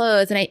drapey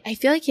clothes. And I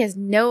feel like he has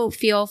no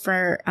feel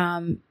for,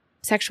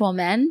 sexual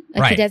men.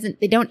 Like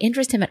they don't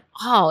interest him at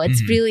all.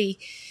 It's really,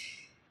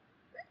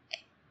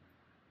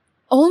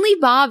 only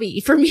Bobby,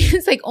 for me,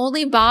 it's like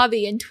only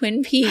Bobby in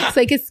Twin Peaks,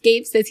 like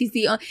escapes this. He's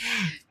the only,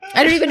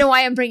 I don't even know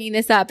why I'm bringing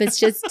this up. It's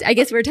just, I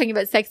guess we were talking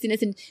about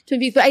sexiness in Twin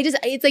Peaks, but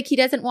it's like he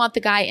doesn't want the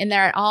guy in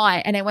there at all.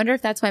 And I wonder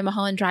if that's why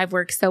Mulholland Drive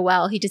works so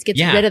well. He just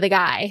gets rid of the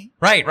guy.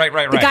 Right.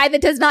 The guy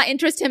that does not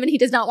interest him and he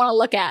does not want to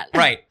look at.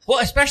 Right. Well,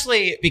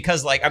 especially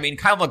because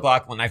Kyle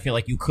MacLachlan, I feel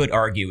like you could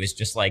argue is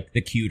just like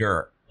the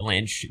cuter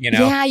Lynch,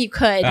 Yeah, you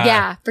could.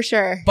 Yeah, for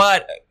sure.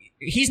 But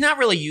he's not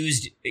really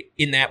used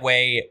in that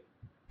way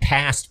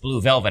past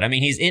Blue Velvet.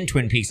 He's in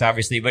Twin Peaks,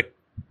 obviously, but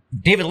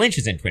David Lynch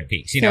is in Twin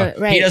Peaks. He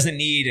doesn't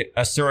need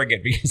a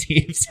surrogate because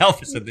he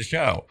himself is in the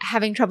show.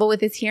 Having trouble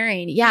with his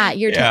hearing. Yeah,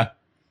 you're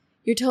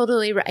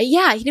totally right.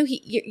 Yeah,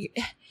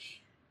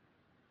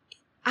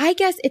 I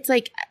guess it's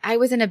like I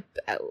was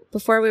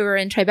before we were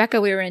in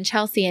Tribeca, we were in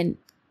Chelsea, and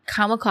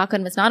Kyle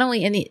MacLachlan was not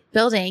only in the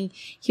building,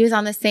 he was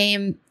on the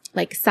same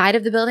side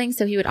of the building.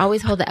 So he would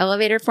always hold the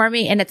elevator for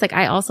me. And it's like,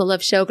 I also love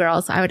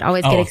Showgirls. So I would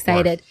always get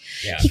excited.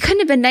 Yeah. He couldn't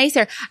have been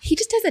nicer. He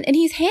just doesn't, and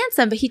he's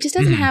handsome, but he just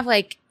doesn't have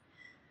like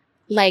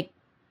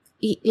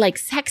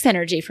sex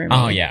energy for me.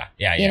 Oh yeah.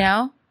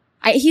 Yeah.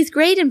 He's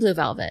great in Blue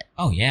Velvet.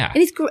 Oh yeah.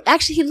 And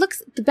actually he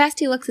looks, the best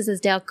he looks is as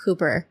Dale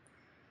Cooper.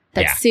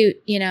 That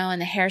suit,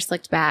 and the hair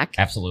slicked back.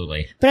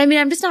 Absolutely. But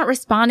I'm just not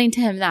responding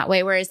to him that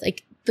way. Whereas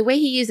like the way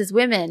he uses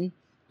women,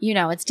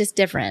 it's just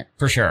different.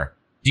 For sure.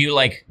 Do you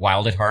like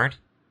Wild at Heart?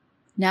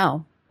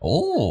 No.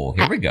 Oh,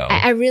 here we go.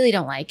 I really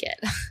don't like it.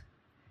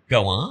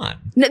 Go on.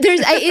 No,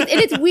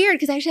 it's weird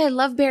because actually I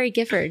love Barry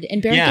Gifford,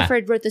 and Barry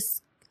Gifford wrote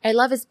this. I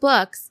love his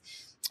books,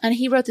 and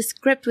he wrote the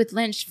script with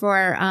Lynch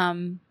for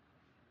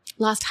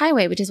Lost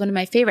Highway, which is one of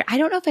my favorite. I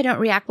don't know if I don't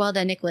react well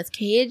to Nicolas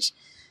Cage.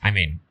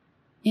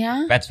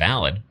 Yeah, that's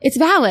valid. It's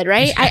valid,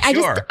 right?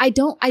 Sure. I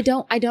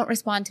don't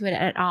respond to it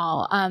at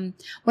all.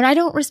 When I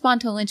don't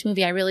respond to a Lynch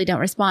movie, I really don't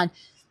respond.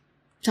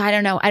 So I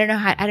don't know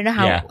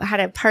how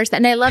to parse that.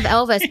 And I love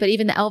Elvis, but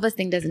even the Elvis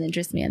thing doesn't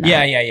interest me in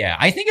that. Yeah.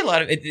 I think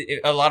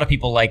a lot of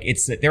people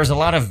there's a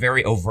lot of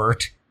very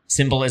overt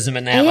symbolism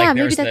in that. Yeah,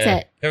 maybe that's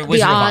it. The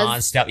Wizard of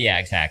Oz stuff. Yeah,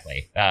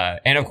 exactly.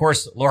 And of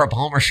course, Laura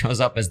Palmer shows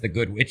up as the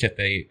good witch at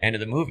the end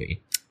of the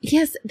movie.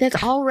 Yes,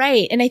 that's all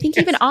right. And I think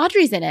even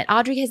Audrey's in it.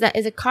 Audrey is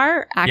a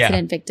car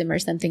accident victim or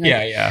something.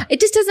 Yeah. It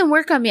just doesn't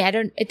work on me.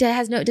 It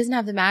doesn't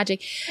have the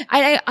magic.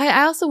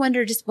 I also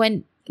wonder just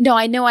when. No,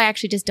 I know I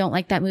actually just don't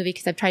like that movie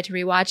because I've tried to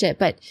rewatch it,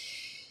 but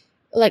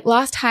like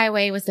Lost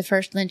Highway was the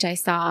first Lynch I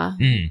saw.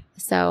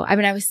 So,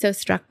 I was so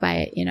struck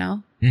by it,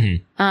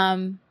 And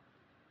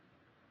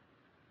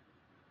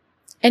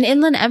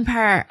Inland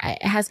Empire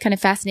has kind of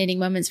fascinating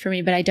moments for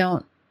me, but I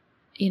don't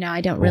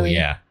really.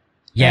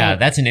 Yeah,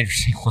 that's an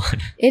interesting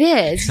one. It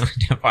is.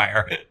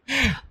 Empire.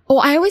 Oh,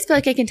 I always feel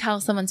like I can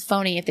tell someone's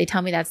phony if they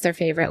tell me that's their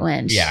favorite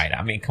Lynch.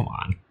 Yeah, come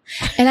on.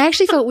 And I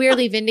actually felt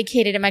weirdly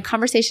vindicated in my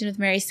conversation with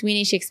Mary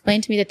Sweeney. She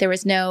explained to me that there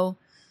was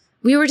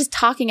we were just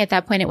talking at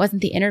that point. It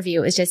wasn't the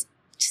interview. It was just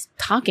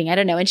talking. I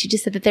don't know. And she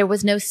just said that there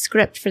was no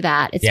script for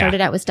that. It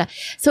started out with stuff.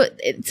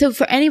 So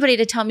for anybody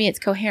to tell me it's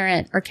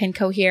coherent or can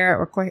cohere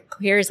or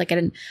coheres like at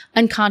an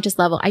unconscious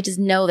level, I just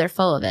know they're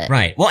full of it.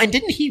 Right. Well, and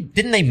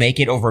didn't they make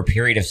it over a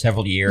period of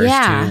several years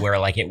too, where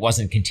it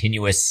wasn't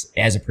continuous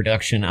as a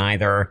production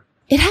either?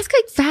 It has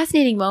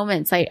fascinating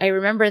moments. I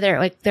remember there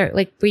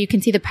where you can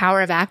see the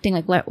power of acting.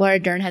 Like Laura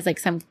Dern has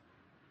some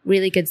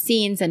really good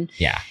scenes, and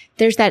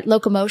there's that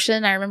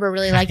locomotion. I remember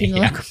really liking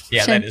the locomotion.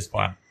 Yeah, that is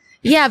fun.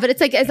 Yeah, but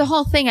it's as a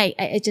whole thing,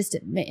 I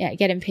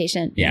get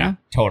impatient. Yeah,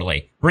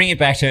 totally. Bring it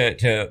back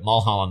to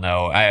Mulholland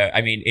though.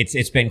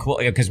 It's been cool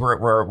because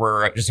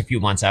we're just a few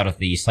months out of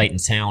the Sight and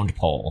Sound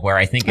poll, where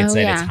I think it's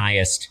at its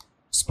highest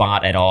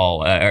spot at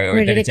all,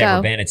 or that it's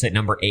ever been. It's at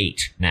number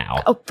 8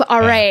 now. Oh,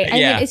 all right.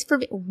 It's for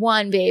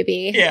 1,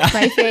 baby. Yeah. It's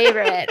my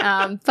favorite.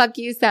 Fuck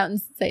you,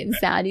 Sight and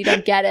Sound. You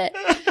don't get it.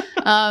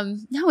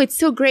 No, it's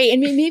so great.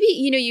 And maybe,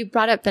 you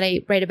brought up that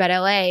I write about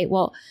LA.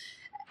 Well,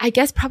 I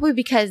guess probably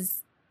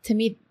because to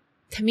me,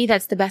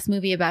 that's the best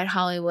movie about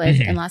Hollywood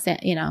and Los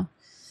Angeles,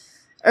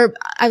 or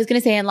I was going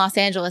to say in Los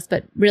Angeles,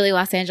 but really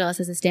Los Angeles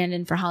is a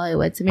stand-in for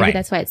Hollywood. So maybe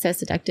that's why it's so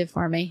seductive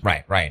for me.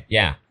 Right.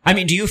 Yeah. I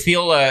mean, do you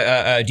feel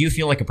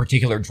like a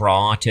particular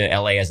draw to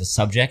LA as a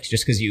subject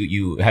just because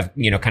you have,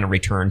 kind of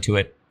returned to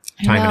it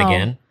time and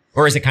again?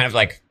 Or is it kind of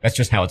like, that's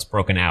just how it's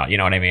broken out? You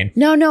know what I mean?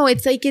 No,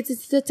 it's like,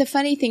 it's a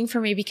funny thing for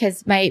me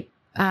because I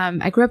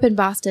grew up in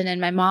Boston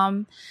and my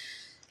mom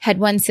had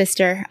one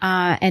sister,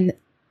 and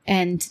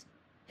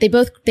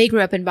they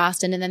grew up in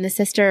Boston, and then the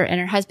sister and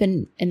her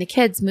husband and the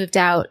kids moved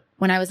out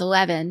when I was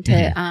 11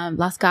 to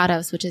Los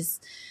Gatos, which is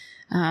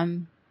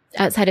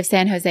outside of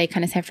San Jose,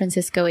 kind of San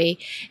Francisco-y.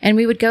 And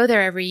we would go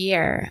there every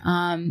year.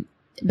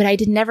 But I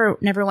never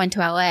went to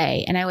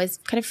LA, and I was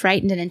kind of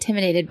frightened and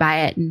intimidated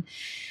by it. And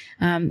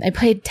I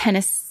played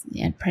tennis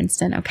at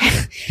Princeton. Okay.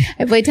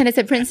 I played tennis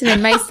at Princeton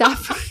and my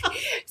sophomore.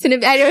 So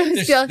I don't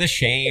feel the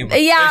shame.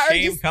 Yeah. The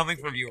shame coming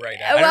from you right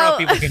now. I don't know if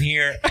people can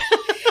hear.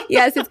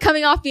 Yes, it's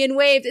coming off being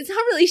waved. It's not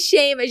really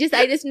shame. I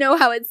just know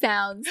how it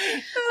sounds.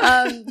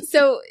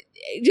 So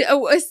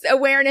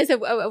awareness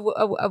of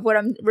what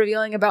I'm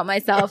revealing about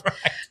myself.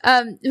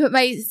 Right. But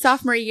my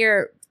sophomore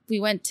year, we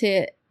went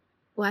to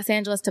Los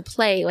Angeles to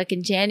play like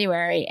in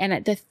January,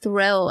 and the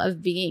thrill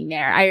of being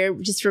there. I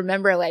just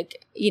remember they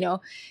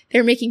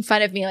were making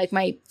fun of me. Like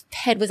my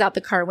head was out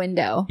the car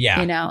window,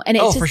 and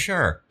it's for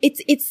sure.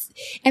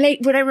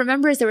 What I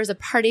remember is there was a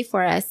party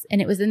for us,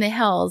 and it was in the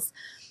hills,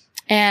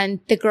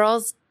 and the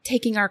girls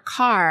taking our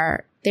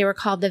car, they were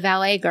called the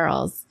valet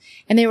girls,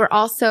 and they were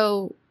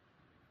also,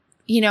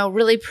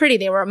 really pretty.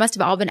 They must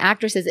have all been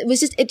actresses.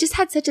 It just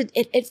had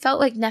it felt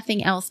like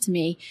nothing else to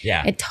me.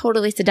 Yeah. It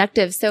totally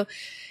seductive. So,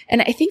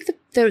 and I think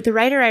the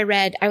writer I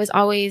read, I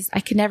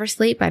could never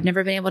sleep. I've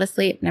never been able to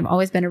sleep, and I've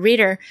always been a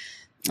reader.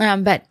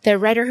 But the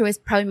writer who was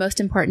probably most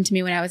important to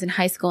me when I was in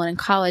high school and in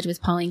college was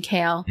Pauline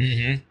Kael.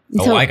 Mm-hmm.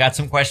 So, I got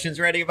some questions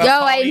ready about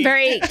Pauline.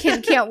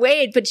 I'm can't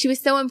wait. But she was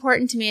so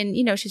important to me,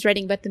 and she's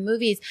writing about the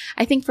movies.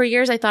 I think for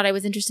years I thought I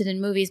was interested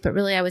in movies, but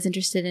really I was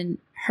interested in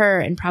her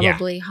and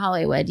probably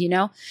Hollywood.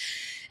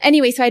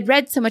 Anyway, so I'd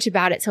read so much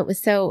about it, so it was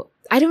so.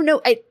 I don't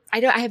know. I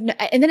have no,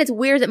 and then it's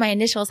weird that my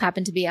initials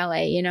happen to be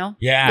LA,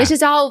 Yeah. Which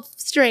is all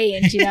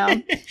strange,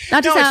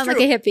 Not to sound like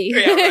a hippie.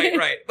 Yeah,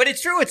 right. But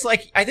it's true. It's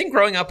like, I think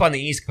growing up on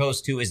the East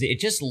Coast too, it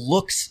just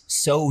looks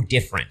so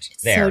different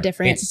there. So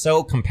different. It's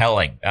so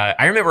compelling.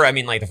 I remember,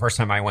 the first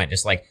time I went,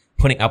 just like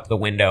putting up the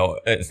window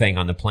thing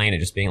on the plane and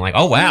just being like,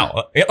 oh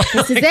wow.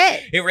 This is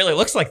it. It really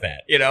looks like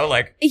that,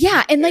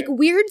 Yeah. And like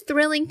weird,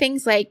 thrilling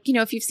things like,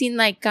 if you've seen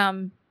as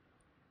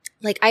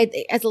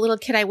a little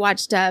kid, I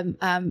watched,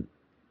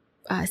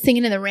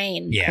 Singing in the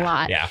Rain a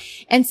lot. Yeah.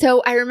 And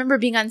so I remember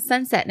being on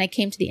Sunset, and I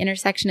came to the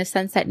intersection of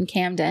Sunset and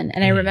Camden.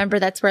 And I remember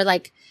that's where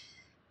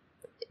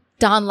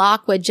Dawn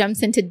Lockwood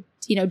jumps into,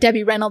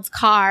 Debbie Reynolds'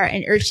 car,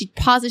 and she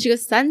pauses and she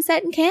goes,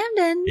 Sunset and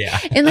Camden. Yeah.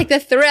 And the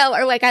thrill,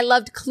 or I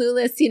loved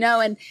Clueless,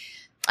 and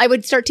I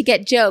would start to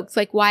get jokes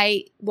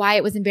why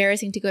it was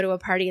embarrassing to go to a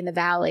party in the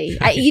Valley.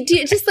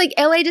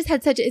 LA just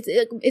had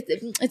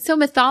it's so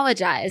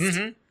mythologized.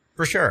 Mm-hmm.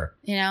 For sure.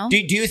 Do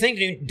you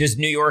think, does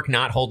New York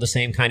not hold the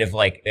same kind of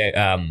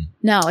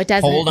no, it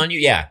doesn't hold on you?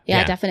 Yeah.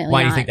 Definitely.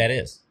 Why do you think that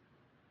is?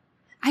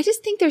 I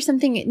just think there's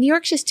something. New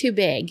York's just too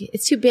big.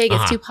 It's too big.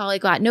 It's too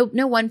polyglot.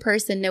 No one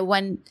person, no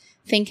one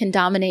thing can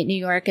dominate New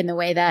York in the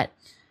way that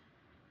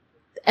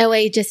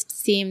LA just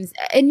seems.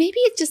 And maybe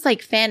it's just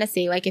like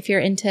fantasy. Like if you're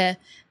into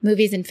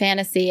movies and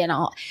fantasy and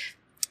all,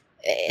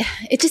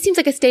 it just seems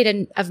like a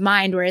state of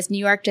mind. Whereas New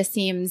York just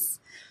seems.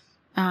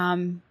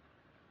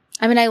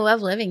 I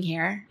love living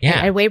here.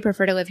 Yeah. I way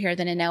prefer to live here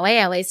than in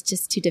LA. LA is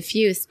just too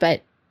diffuse,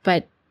 but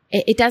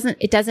it doesn't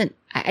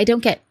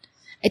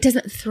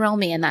thrill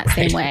me in that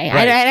same way.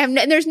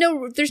 Right. There's no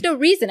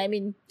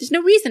reason. There's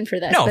no reason for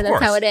this, but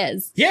that's how it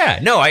is. Yeah.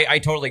 No, I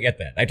totally get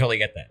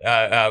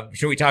that.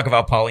 Should we talk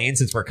about Pauline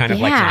since we're kind of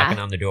knocking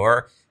on the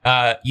door?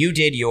 You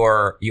did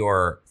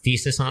your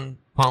thesis on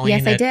Pauline.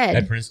 Yes, I did.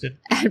 At Princeton?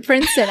 At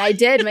Princeton. I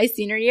did my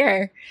senior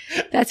year.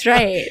 That's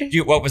right.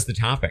 What was the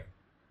topic?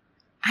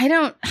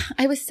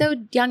 I was so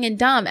young and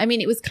dumb.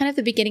 It was kind of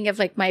the beginning of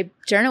my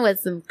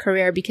journalism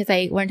career because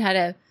I learned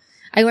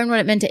what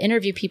it meant to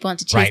interview people and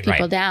to chase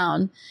people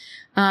down.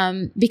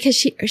 Because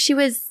she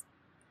was,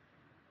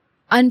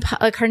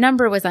 her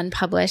number was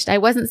unpublished. I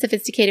wasn't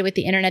sophisticated with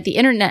the internet. The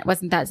internet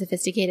wasn't that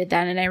sophisticated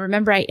then. And I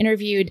remember I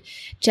interviewed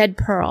Jed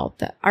Pearl,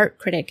 the art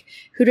critic,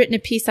 who'd written a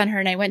piece on her,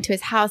 and I went to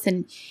his house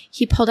and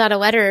he pulled out a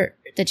letter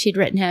that she'd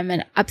written him,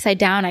 and upside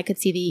down I could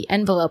see the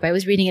envelope. I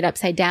was reading it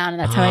upside down, and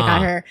that's how I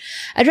got her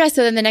address.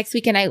 So then the next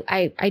weekend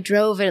I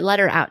drove a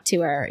letter out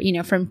to her,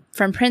 from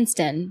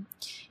Princeton.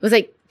 It was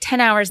 10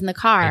 hours in the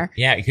car.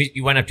 Yeah, because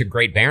you went up to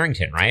Great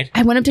Barrington, right?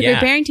 I went up to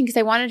Great Barrington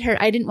because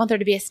I didn't want there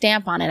to be a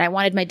stamp on it. I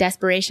wanted my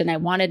desperation.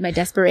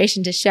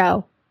 To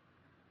show.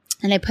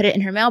 And I put it in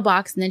her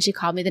mailbox, and then she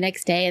called me the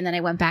next day, and then I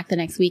went back the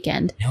next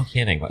weekend. No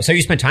kidding. So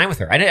you spent time with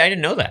her. I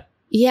didn't know that.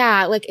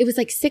 Yeah, it was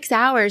 6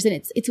 hours, and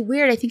it's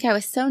weird. I think I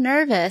was so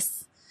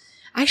nervous.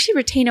 I actually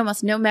retain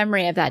almost no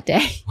memory of that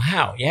day.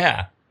 Wow,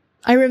 yeah.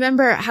 I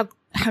remember how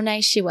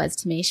nice she was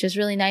to me. She was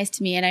really nice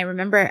to me, and I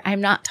remember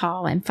I'm not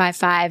tall. I'm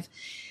 5'5",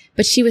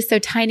 but she was so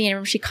tiny. And I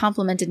remember she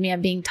complimented me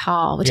on being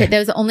tall, which that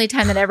was the only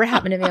time that ever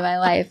happened to me in my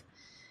life.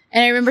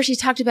 And I remember she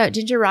talked about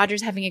Ginger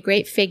Rogers having a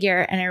great figure.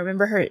 And I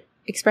remember her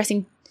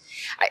expressing,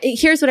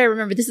 here's what I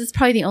remember. This is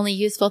probably the only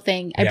useful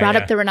thing. I brought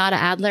up the Renata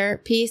Adler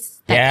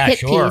piece, that hit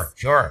piece.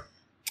 Sure.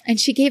 And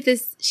she gave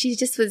this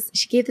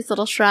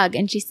little shrug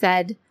and she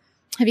said,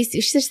 have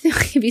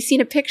you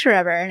seen a picture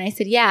of her? And I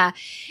said, yeah.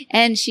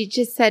 And she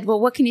just said, well,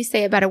 what can you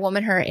say about a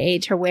woman her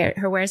age who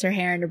wears her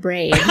hair in a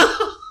braid? Isn't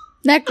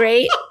that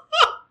great?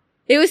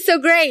 It was so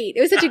great.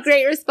 It was such a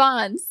great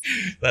response.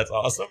 That's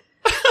awesome.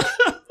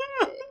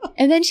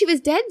 And then she was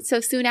dead so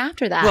soon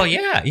after that. Well,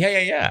 yeah.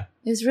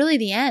 It was really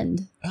the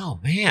end. Oh,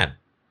 man.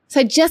 So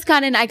I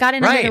got in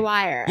under the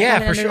wire. Yeah,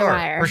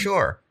 for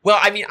sure. Well,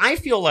 I mean, I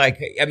feel like,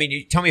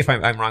 you tell me if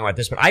I'm wrong about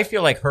this, but I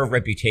feel like her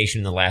reputation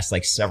in the last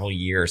like several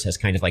years has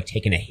kind of like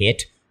taken a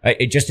hit.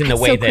 Just in the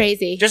way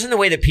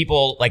that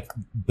people like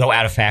go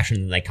out of fashion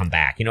and they come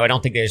back. I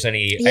don't think there's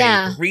any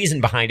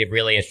reason behind it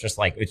really. It's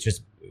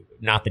just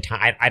not the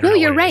time. I don't know.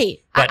 No, you're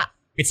right. But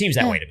it seems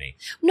that way to me.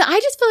 No, I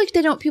just feel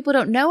like people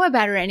don't know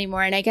about her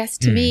anymore. And I guess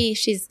to me,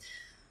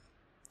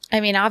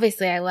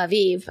 obviously I love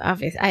Eve.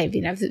 Obviously,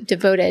 I've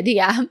devoted.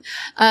 Yeah.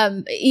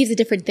 Eve's a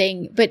different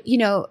thing, but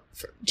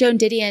Joan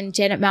Didion,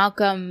 Janet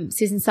Malcolm,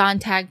 Susan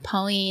Sontag,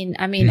 Pauline.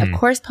 Of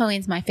course,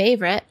 Pauline's my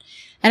favorite.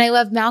 And I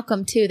love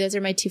Malcolm too. Those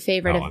are my two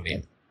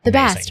favorite. The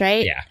best,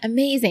 right? Yeah.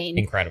 Amazing.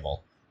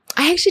 Incredible.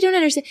 I actually don't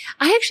understand.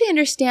 I actually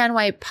understand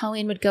why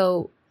Pauline would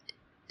go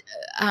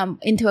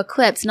into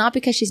eclipse, not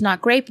because she's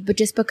not great, but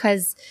just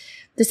because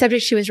the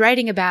subject she was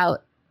writing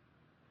about,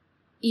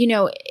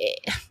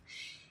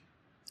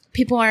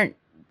 people aren't,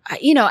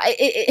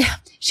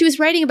 she was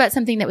writing about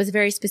something that was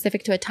very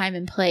specific to a time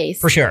and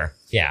place. For sure.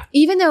 Yeah.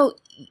 Even though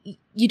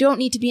you don't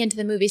need to be into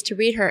the movies to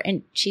read her,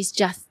 and she's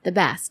just the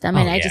best.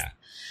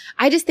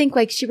 I just think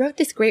like she wrote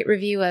this great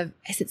review of,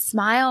 is it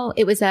Smile?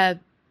 It was a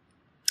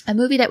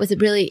movie that was it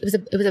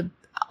was a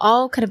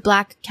all kind of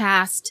black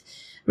cast,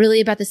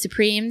 really about the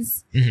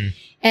Supremes. Mm-hmm.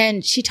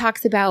 And she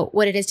talks about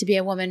what it is to be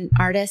a woman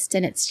artist.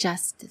 And it's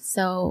just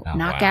so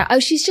knockout. Wow. Oh,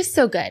 she's just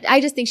so good. I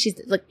just think she's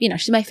like,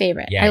 she's my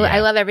favorite. Yeah, I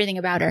love everything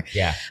about her.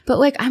 Yeah. But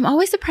like, I'm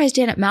always surprised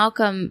Janet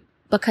Malcolm,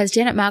 because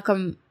Janet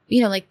Malcolm,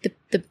 like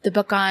the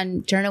book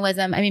on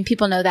journalism.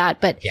 People know that,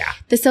 but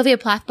the Sylvia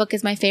Plath book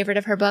is my favorite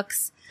of her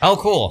books. Oh,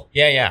 cool.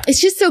 Yeah. It's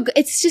just so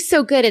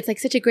good. It's like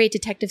such a great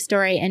detective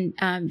story.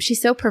 And,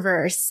 she's so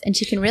perverse and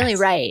she can really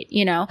write,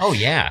 Oh,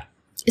 yeah.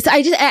 So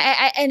I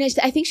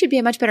think she'd be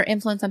a much better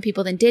influence on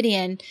people than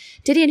Didion.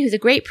 Didion, who's a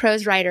great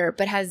prose writer,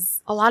 but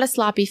has a lot of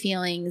sloppy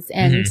feelings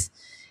and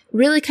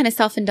really kind of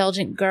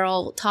self-indulgent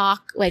girl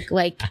talk. Like,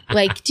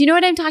 do you know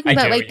what I'm talking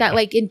about? Like that,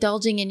 like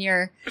indulging in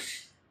your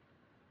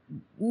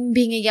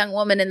being a young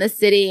woman in the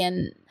city.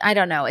 And I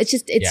don't know.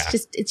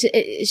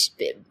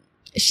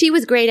 She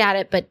was great at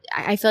it, but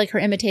I feel like her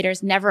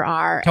imitators never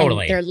are.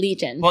 Totally. And they're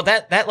legion. Well,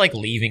 that like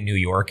leaving New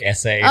York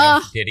essay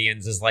of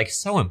Didion's is like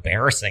so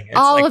embarrassing. It's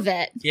all like, of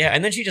it. Yeah.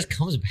 And then she just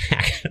comes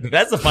back.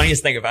 That's the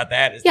funniest thing about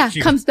that is that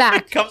she comes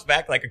back. Comes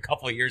back like a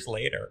couple of years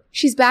later.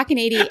 She's back in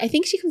 80. I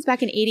think she comes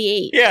back in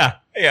 88.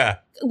 Yeah.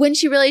 When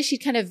she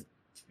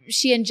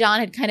and John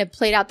had kind of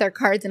played out their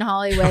cards in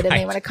Hollywood and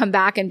they want to come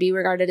back and be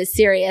regarded as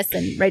serious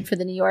and write for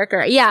the New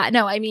Yorker. Yeah.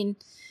 No,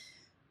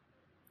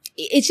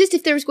 it's just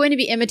if there was going to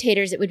be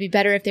imitators, it would be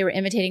better if they were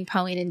imitating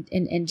Pauline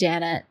and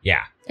Janet.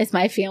 Yeah. It's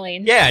my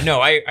feeling. Yeah,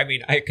 no,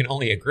 I can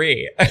only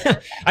agree.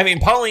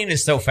 Pauline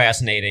is so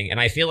fascinating, and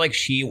I feel like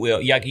she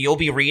will, you'll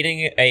be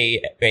reading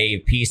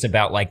a piece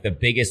about like the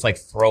biggest like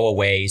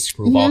throwaway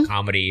screwball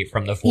comedy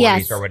from the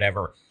 40s or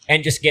whatever,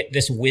 and just get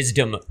this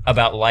wisdom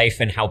about life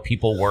and how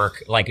people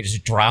work, like it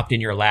just dropped in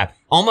your lap,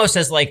 almost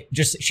as like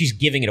just she's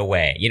giving it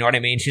away. You know what I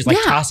mean? She's like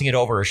tossing it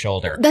over her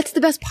shoulder. That's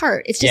the best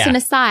part. It's just an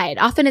aside.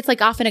 Often it's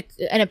like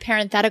in a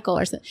parenthetical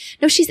or something.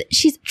 No,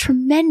 she's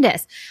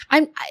tremendous.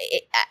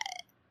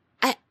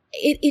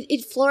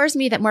 It floors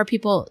me that more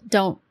people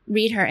don't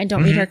read her and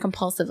don't read her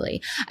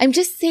compulsively. I'm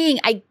just saying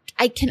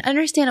I can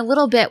understand a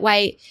little bit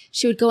why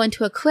she would go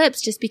into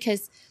eclipse, just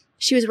because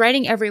she was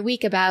writing every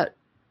week about,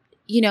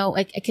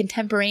 like a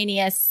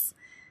contemporaneous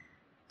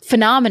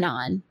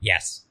phenomenon.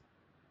 Yes.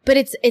 But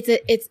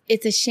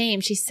it's a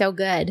shame. She's so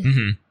good.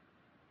 Mm-hmm.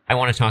 I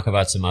want to talk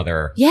about some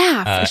other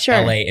for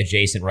sure. LA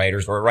adjacent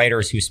writers or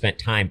writers who spent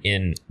time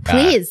in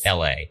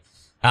LA.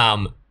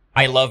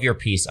 I love your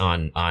piece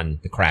on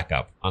the crack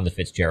up on the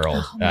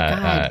Fitzgerald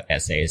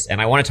essays. And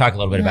I want to talk a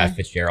little bit about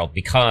Fitzgerald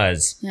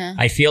because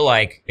I feel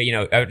like,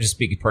 I would just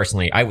speak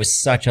personally, I was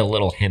such a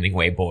little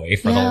Hemingway boy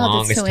for the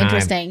longest time.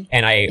 Interesting.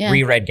 And I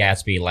reread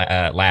Gatsby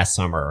last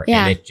summer.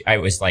 Yeah. And I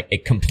was like,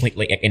 it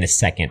completely, in a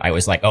second, I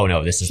was like, oh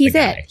no, this is the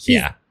guy.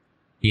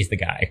 He's the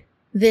guy.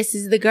 This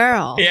is the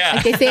girl. Yeah.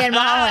 Like they say in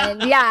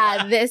Mulholland.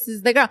 Yeah, this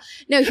is the girl.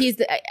 No,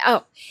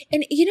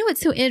 and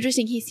what's so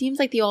interesting? He seems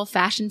like the old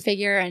fashioned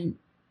figure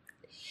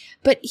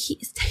but he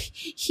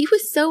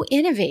was so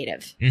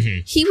innovative.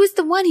 Mm-hmm. He was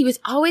the one. He was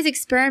always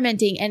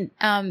experimenting. And,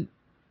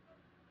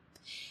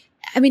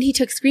 he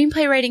took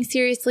screenplay writing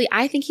seriously.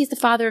 I think he's the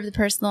father of the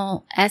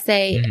personal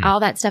essay, all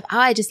that stuff. Oh,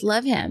 I just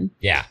love him.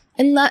 Yeah.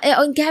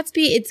 And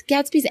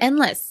Gatsby's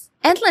endless.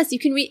 Endless. You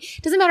can read,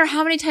 doesn't matter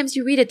how many times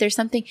you read it, there's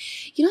something,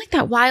 like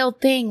that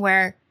wild thing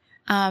where,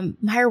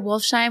 Meyer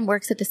Wolfsheim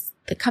works at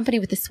the company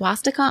with the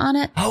swastika on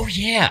it. Oh,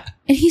 yeah.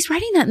 And he's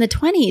writing that in the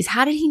 20s.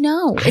 How did he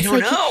know? I don't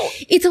know.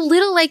 It's a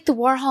little like the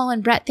Warhol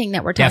and Brett thing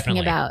that we're talking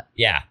about.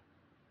 Yeah.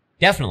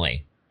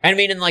 Definitely. I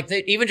mean, and like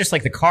even just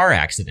like the car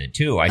accident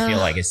too, I feel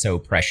like is so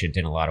prescient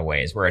in a lot of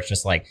ways where it's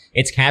just like,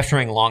 it's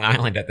capturing Long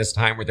Island at this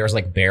time where there's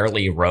like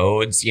barely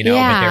roads, but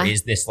there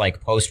is this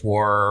like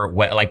post-World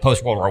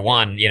War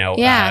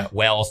I,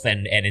 wealth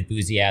and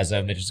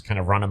enthusiasm that just kind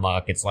of run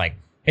amok. It's like,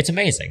 it's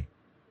amazing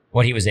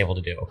what he was able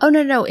to do. Oh,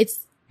 no.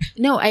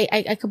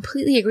 I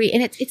completely agree.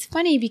 And it's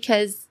funny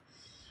because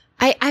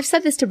I've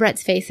said this to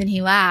Brett's face and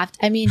he laughed.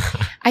 I mean,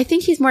 I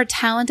think he's more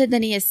talented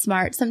than he is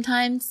smart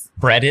sometimes.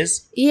 Brett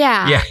is?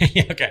 Yeah.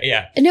 Yeah. Okay.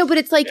 Yeah. No, but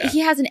it's like he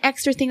has an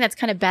extra thing that's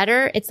kind of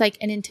better. It's like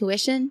an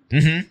intuition.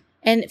 Mm-hmm.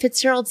 And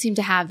Fitzgerald seemed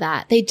to have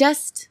that. They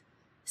just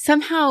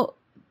somehow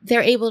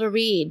they're able to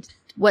read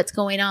what's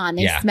going on.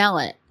 They smell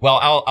it. Well,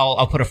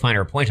 I'll put a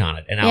finer point on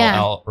it, and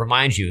I'll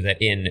remind you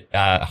that in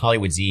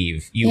Hollywood's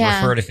Eve, you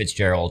refer to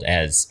Fitzgerald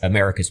as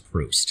America's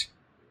Proust.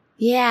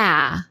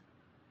 Yeah.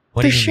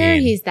 What For do you sure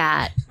mean? he's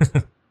that.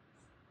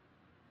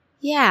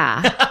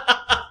 Yeah.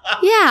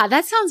 Yeah,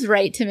 that sounds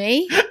right to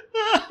me.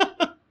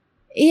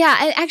 Yeah,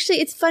 and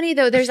actually it's funny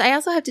though, there's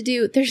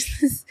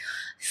this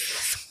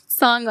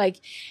song like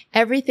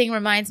Everything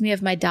Reminds Me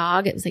of My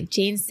Dog. It was like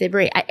Jane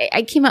Siberry.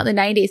 I came out in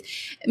the 90s,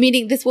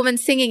 meaning this woman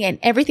singing it.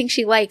 Everything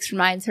she likes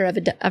reminds her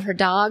of her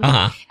dog.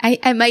 Uh-huh.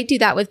 I might do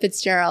that with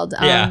Fitzgerald.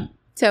 Yeah.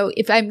 So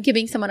if I'm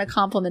giving someone a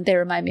compliment, they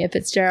remind me of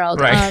Fitzgerald.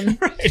 Right.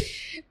 Right.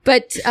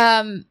 But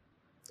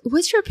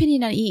what's your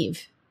opinion on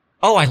Eve?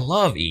 Oh, I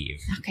love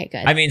Eve. Okay,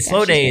 good. I mean,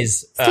 Slow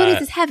Days. Slow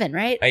Days is heaven,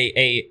 right?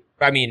 I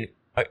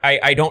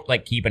don't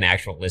like keep an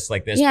actual list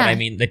like this, but I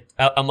mean,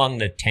 among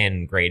the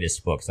 10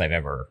 greatest books I've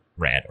ever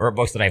read, or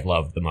books that I've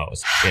loved the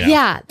most.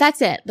 Yeah, that's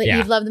it. That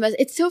you've loved the most.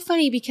 It's so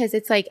funny because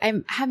it's like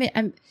I have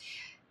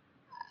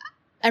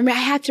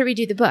to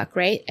redo the book,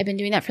 right? I've been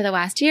doing that for the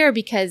last year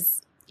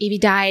because Evie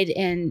died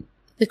in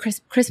the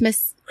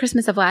Christmas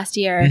of last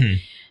year,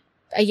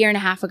 a year and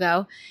a half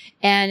ago,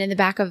 and in the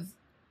back of.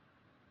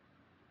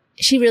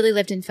 She really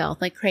lived in filth,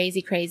 like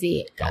crazy,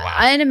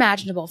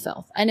 unimaginable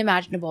filth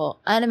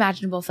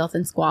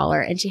and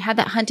squalor. And she had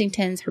that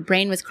Huntington's, her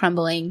brain was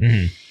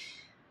crumbling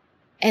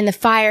and the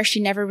fire, she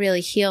never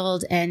really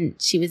healed. And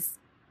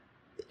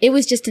it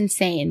was just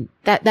insane.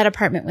 That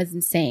apartment was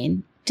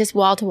insane. Just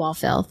wall to wall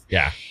filth.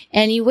 Yeah.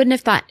 And you wouldn't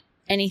have thought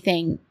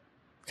anything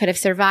could have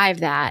survived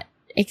that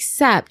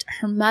except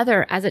her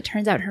mother. As it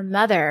turns out, her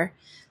mother,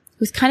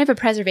 who's kind of a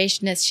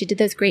preservationist. She did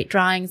those great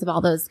drawings of all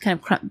those kind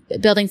of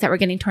buildings that were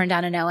getting torn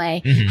down in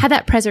LA, had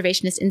that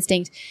preservationist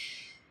instinct,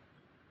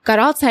 got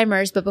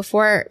Alzheimer's, but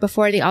before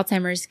the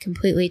Alzheimer's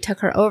completely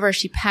took her over,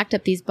 she packed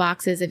up these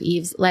boxes of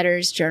Eve's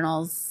letters,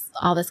 journals,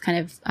 all this kind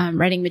of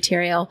writing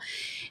material,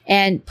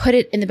 and put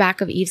it in the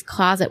back of Eve's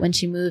closet when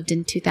she moved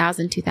in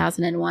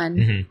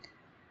 2001.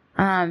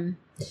 And,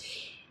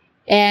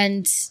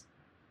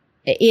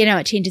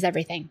 it changes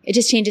everything. It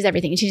just changes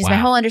everything. It changes my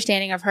whole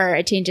understanding of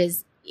her.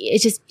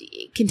 It's just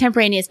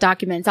contemporaneous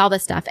documents, all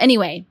this stuff.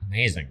 Anyway.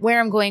 Amazing. Where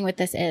I'm going with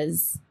this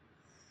is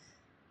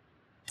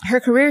her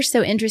career is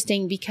so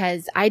interesting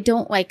because I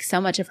don't like so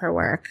much of her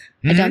work.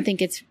 I don't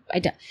think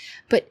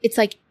but it's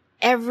like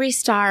every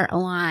star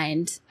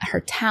aligned, her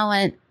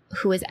talent,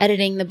 who was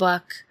editing the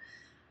book,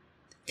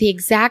 the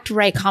exact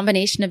right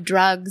combination of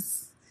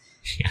drugs,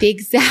 the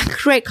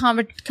exact right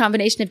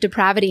combination of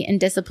depravity and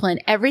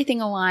discipline,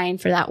 everything aligned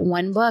for that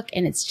one book.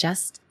 And it's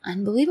just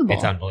unbelievable.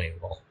 It's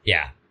unbelievable.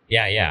 Yeah.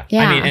 Yeah.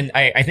 I mean, and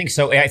I think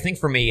so. I think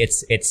for me,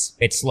 it's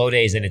Slow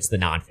Days and it's the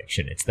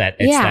nonfiction. It's that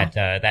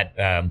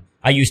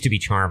I Used to Be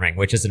Charming,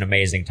 which is an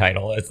amazing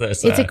title.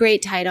 It's a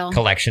great title.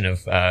 Collection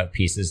of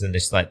pieces, and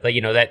just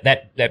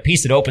that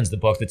piece that opens the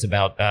book that's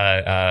about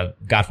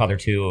Godfather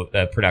 2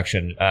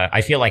 production.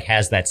 I feel like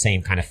has that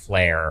same kind of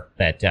flair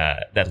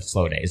that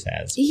Slow Days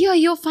has. Yeah,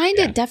 you'll find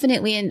it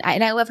definitely, and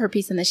I love her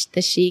piece on the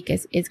Chic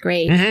is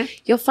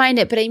great. You'll find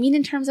it, but I mean,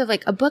 in terms of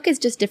like a book is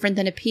just different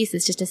than a piece.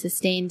 It's just a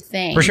sustained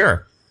thing for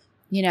sure.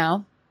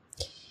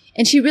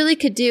 And she really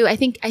could do, I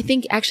think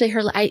actually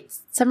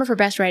some of her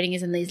best writing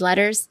is in these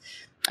letters.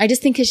 I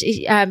just think 'cause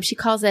she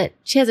calls it,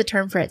 she has a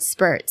term for it,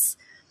 spurts.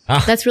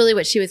 That's really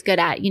what she was good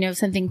at,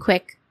 something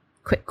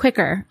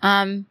quicker.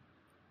 Wow.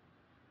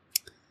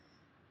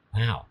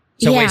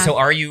 So wait, so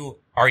are you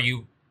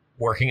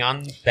working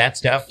on that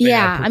stuff?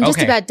 Yeah, I'm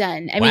just about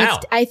done. I mean,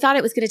 I thought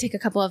it was going to take a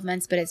couple of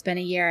months, but it's been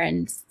a year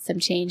and some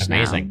change now.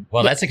 Amazing.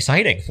 Well, that's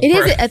exciting.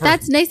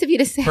 That's nice of you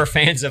to say. For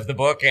fans of the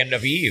book and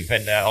of Eve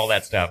and all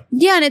that stuff.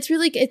 Yeah, and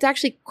it's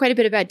actually quite a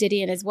bit about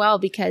Didion as well,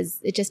 because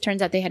it just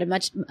turns out they had a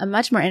much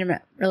more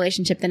intimate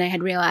relationship than I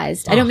had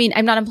realized. I don't mean,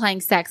 I'm not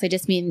implying sex. I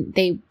just mean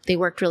they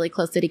worked really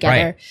closely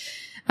together.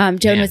 Right.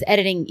 Joan was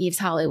editing Eve's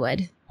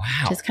Hollywood.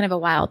 Wow. Just kind of a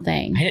wild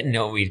thing. I didn't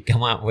know we'd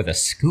come out with a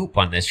scoop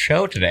on this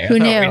show today. Who I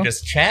thought knew? we'd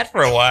just chat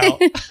for a while.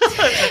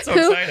 That's so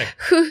exciting.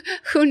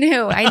 Who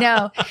knew? I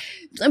know.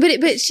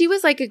 But she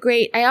was like a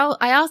great, I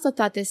also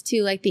thought this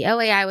too, like the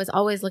LA I was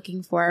always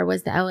looking for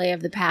was the LA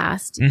of the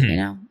past. Mm-hmm. You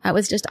know, that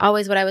was just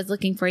always what I was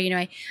looking for. You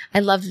know, I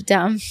loved,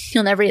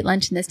 You'll Never Eat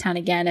Lunch in This Town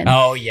Again. And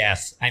oh,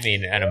 yes. I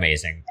mean, an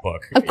amazing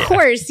book. Of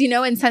course, you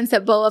know, in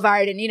Sunset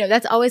Boulevard. And, you know,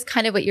 that's always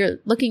kind of what you're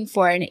looking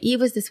for. And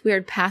Eve was this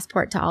weird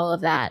passport to all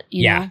of that.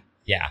 You know?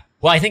 Yeah.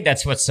 Well, I think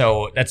that's what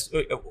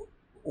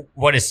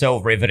is so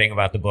riveting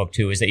about the book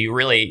too, is that you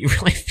really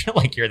feel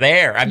like you're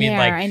there. I mean,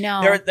 like, I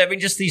know.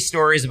 Just these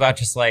stories about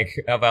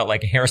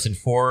about Harrison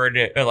Ford,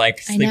 like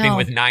sleeping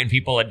with 9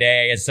 people a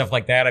day and stuff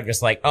like that. I'm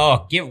just like,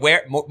 oh,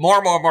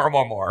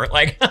 more.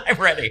 Like, I'm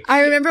ready.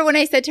 I remember when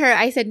I said to her,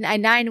 I said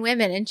 9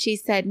 women, and she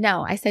said,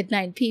 no, I said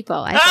 9 people.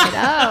 I said,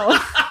 oh,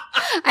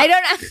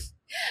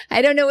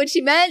 I don't know what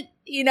she meant,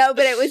 you know,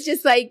 but it was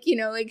just like, you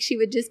know, like she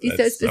would just be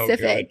That's so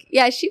specific.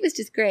 Yeah, she was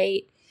just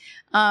great.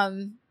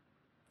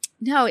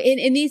 No,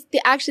 in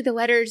the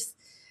letters,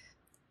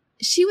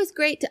 she was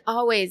great to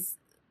always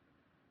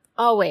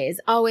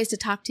to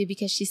talk to,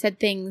 because she said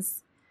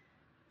things.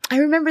 I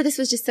remember this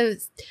was just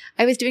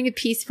I was doing a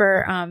piece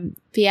for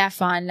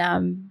VF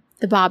on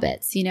the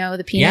bobbits, you know,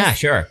 the penis. Yeah,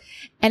 sure.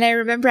 And I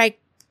remember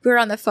we were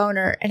on the phone,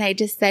 and I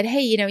just said, hey,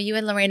 you know, you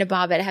and Lorena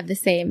Bobbitt have the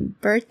same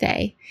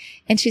birthday.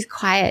 And she's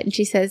quiet, and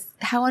she says,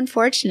 how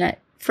unfortunate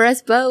for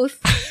us both.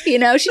 You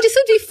know, she just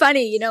would be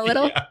funny, you know,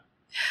 little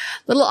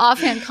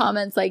offhand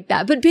comments like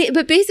that. But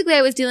basically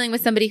I was dealing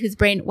with somebody whose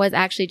brain was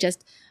actually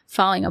just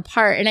falling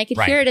apart. And I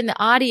could hear it in the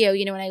audio,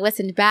 you know, when I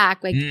listened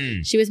back, like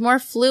she was more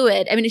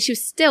fluid. I mean, she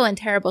was still in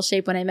terrible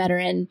shape when I met her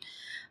in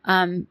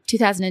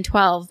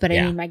 2012. But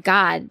I mean, my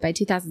God, by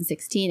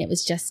 2016, it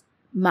was just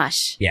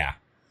mush. Yeah.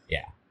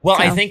 Well,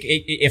 I think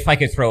if I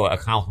could throw a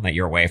compliment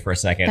your way for a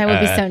second.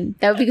 That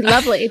would be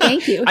lovely.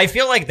 Thank you. I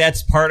feel like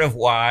that's part of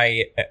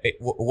why,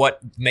 what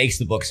makes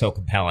the book so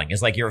compelling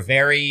is like you're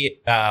very,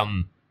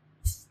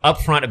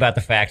 upfront about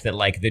the fact that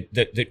like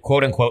the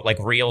quote unquote like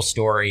real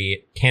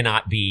story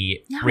cannot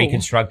be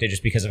reconstructed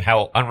just because of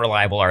how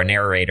unreliable our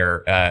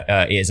narrator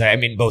is. I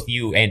mean, both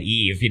you and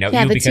Eve, you know,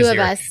 yeah, you the because two of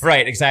you're us.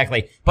 Right,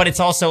 exactly. But it's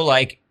also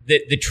like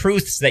the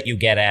truths that you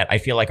get at, I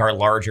feel like are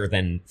larger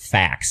than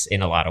facts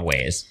in a lot of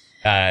ways.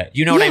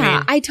 You know what I mean?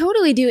 Yeah, I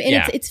totally do.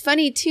 And it's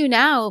funny too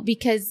now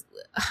because,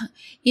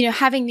 you know,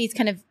 having these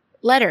kind of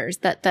letters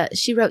that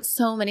she wrote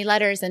so many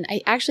letters. And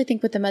I actually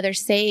think what the mother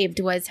saved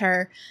was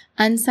her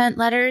unsent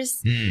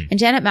letters. And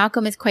Janet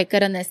Malcolm is quite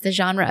good on this, the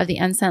genre of the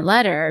unsent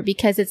letter,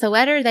 because it's a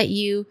letter that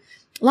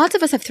lots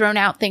of us have thrown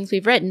out things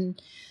we've written.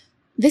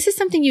 This is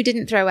something you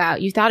didn't throw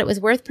out. You thought it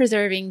was worth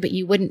preserving, but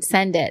you wouldn't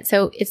send it.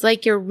 So it's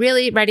like you're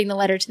really writing the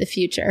letter to the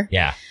future.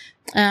 Yeah.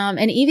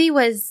 And Evie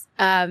was,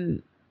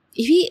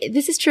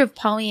 this is true of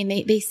Pauline.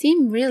 They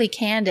seem really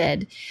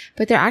candid,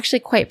 but they're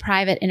actually quite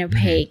private and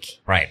opaque.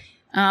 Right.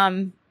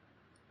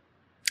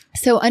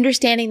 So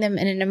understanding them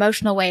in an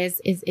emotional way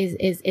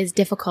is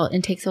difficult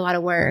and takes a lot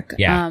of work.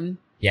 Yeah.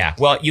 Yeah.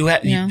 Well,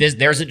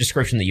 there's a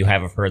description that you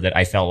have of her that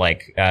I felt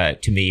like,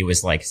 to me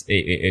was like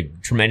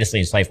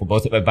tremendously insightful,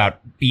 both about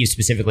you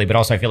specifically, but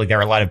also I feel like there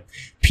are a lot of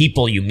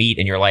people you meet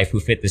in your life who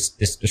fit this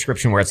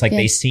description where it's like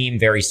they seem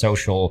very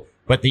social,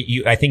 but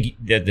I think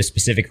the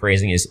specific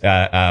phrasing is,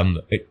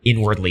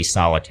 inwardly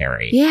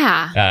solitary.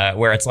 Yeah.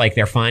 Where it's like,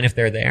 they're fine if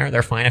they're there.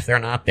 They're fine if they're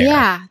not there.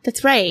 Yeah,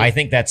 that's right. I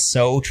think that's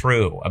so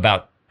true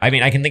I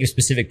can think of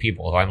specific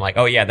people who I'm like,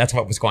 oh yeah, that's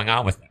what was going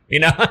on with them, you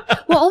know?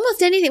 Well,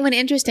 almost anything when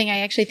interesting, I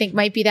actually think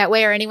might be that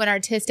way, or anyone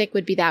artistic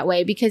would be that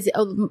way, because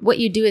what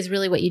you do is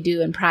really what you do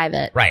in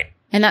private. Right.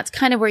 And that's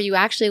kind of where you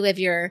actually live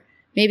your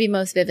maybe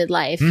most vivid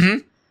life,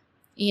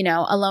 you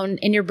know, alone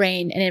in your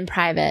brain and in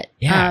private.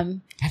 Yeah,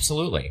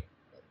 absolutely.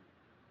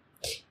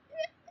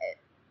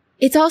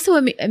 It's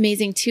also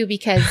amazing too,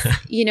 because,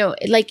 you know,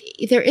 like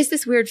there is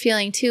this weird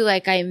feeling too,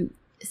 like I'm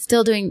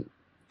still doing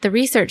the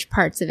research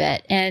parts of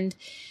it. And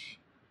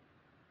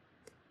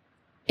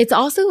it's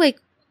also like,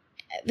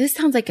 this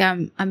sounds like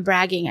I'm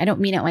bragging. I don't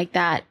mean it like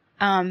that.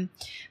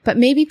 But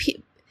maybe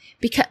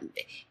because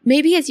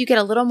maybe as you get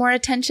a little more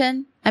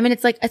attention, I mean,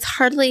 it's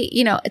hardly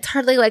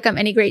like I'm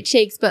any great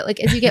shakes, but like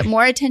as you get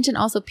more attention,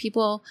 also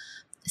people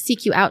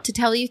seek you out to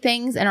tell you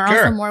things and are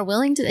also more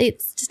willing to.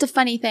 It's just a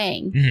funny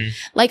thing.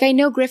 Like I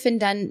know Griffin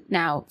Dunn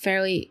now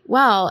fairly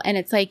well, and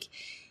it's like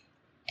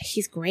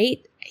he's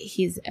great.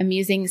 He's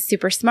amusing,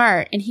 super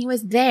smart, and he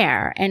was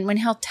there. And when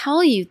he'll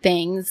tell you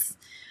things.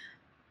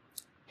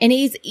 And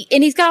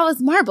he's got all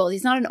his marbles.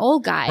 He's not an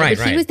old guy,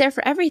 but he was there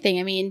for everything.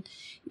 I mean,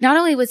 not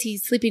only was he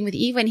sleeping with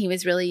Eve when he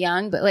was really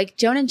young, but like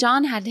Joan and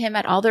John had him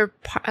at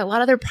a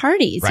lot of their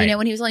parties, you know,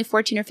 when he was only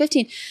 14 or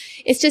 15.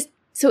 It's just,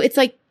 so it's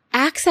like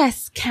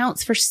access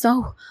counts for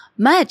so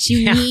much.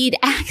 You need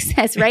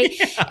access, right?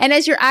 And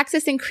as your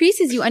access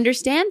increases, you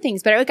understand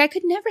things better. Like I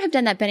could never have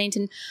done that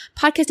Bennington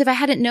podcast if I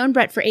hadn't known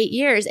Brett for 8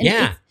 years. And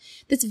it's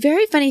this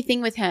very funny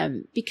thing with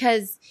him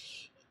because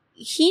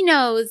he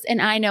knows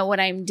and I know what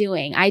I'm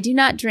doing. I do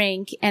not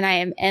drink and I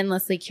am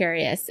endlessly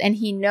curious, and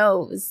he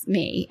knows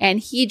me, and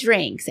he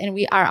drinks, and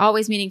we are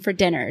always meeting for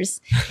dinners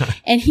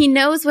and he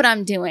knows what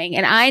I'm doing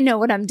and I know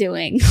what I'm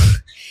doing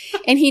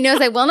and he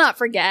knows I will not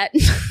forget,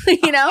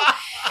 you know?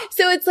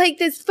 So it's like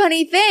this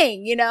funny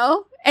thing, you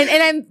know? And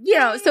I'm, you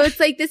know, so it's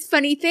like this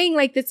funny thing,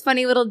 like this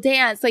funny little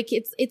dance. Like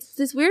it's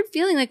this weird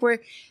feeling like where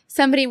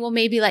somebody will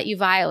maybe let you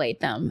violate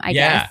them, I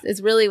guess,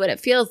 is really what it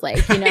feels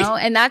like, you know?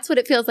 And that's what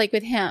it feels like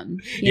with him.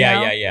 You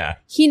know? Yeah.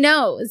 He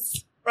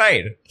knows.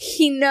 Right.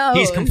 He knows.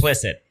 He's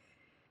complicit.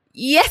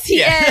 Yes, he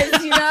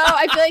is, you know?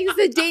 I feel like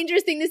it's a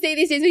dangerous thing to say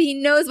these days, but he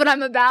knows what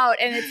I'm about.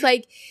 And it's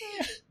like,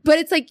 but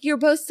it's like you're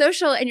both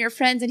social and you're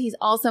friends, and he's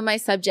also my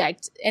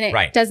subject, and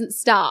it doesn't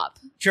stop.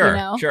 Sure, you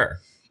know? sure.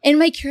 And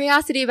my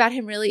curiosity about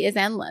him really is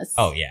endless.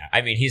 Oh, yeah.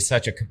 I mean, he's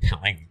such a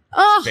compelling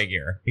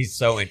figure. He's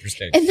so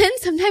interesting. And then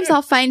sometimes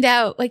I'll find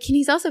out, like, and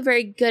he's also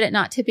very good at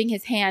not tipping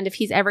his hand if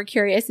he's ever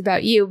curious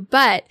about you.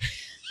 But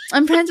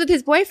I'm friends with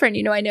his boyfriend.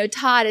 You know, I know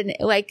Todd, and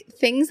like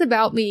things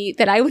about me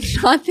that I would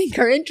not think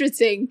are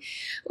interesting.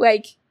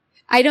 Like,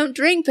 I don't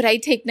drink, but I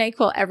take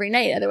NyQuil every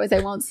night. Otherwise, I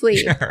won't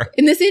sleep. Sure.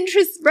 And this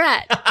interests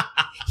Brett.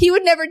 He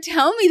would never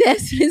tell me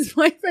this. His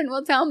boyfriend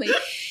will tell me.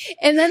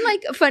 And then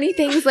like funny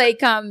things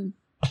like,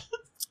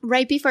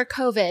 right before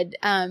COVID,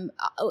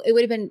 it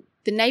would have been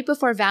the night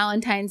before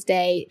Valentine's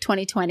Day,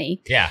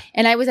 2020. Yeah.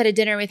 And I was at a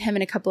dinner with him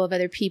and a couple of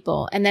other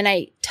people. And then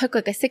I took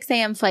like a 6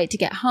 a.m. flight to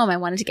get home. I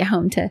wanted to get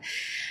home to,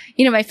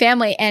 you know, my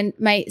family. And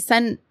my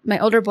son, my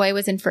older boy,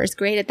 was in first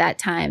grade at that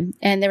time.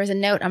 And there was a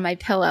note on my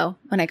pillow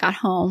when I got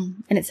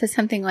home. And it says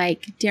something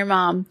like, "Dear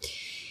Mom,"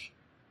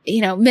 you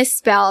know,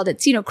 misspelled.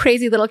 It's, you know,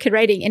 crazy little kid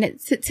writing. And it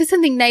says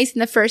something nice in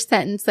the first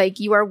sentence, like,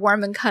 "You are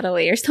warm and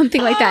cuddly," or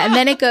something like that. And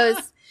then it goes,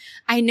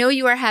 "I know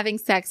you are having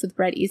sex with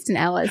Bret Easton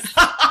Ellis.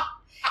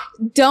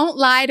 Don't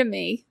lie to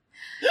me."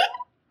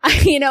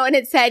 You know, and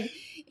it said,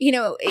 you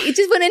know, it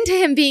just went into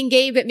him being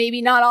gay, but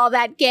maybe not all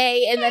that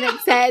gay. And then it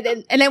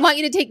said, and I want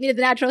you to take me to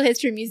the Natural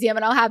History Museum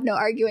and I'll have no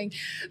arguing.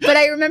 But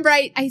I remember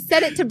I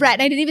said it to Brett,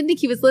 and I didn't even think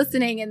he was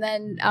listening. And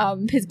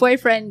then his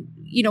boyfriend,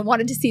 you know,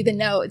 wanted to see the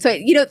note. So,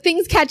 you know,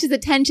 things catch his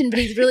attention, but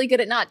he's really good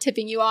at not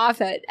tipping you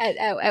off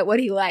at what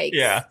he likes.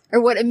 Yeah.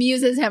 Or what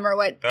amuses him, or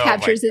what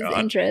captures his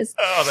interest.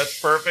 Oh, that's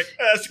perfect.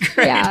 That's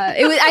great. Yeah.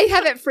 It was, I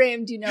have it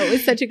framed, you know, it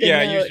was such a good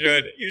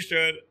note. You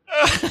should.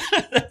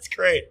 That's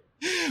great.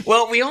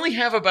 Well, we only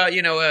have about,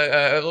 you know,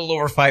 a little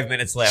over 5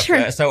 minutes left.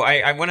 Sure. So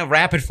I want to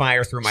rapid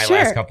fire through my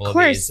last couple of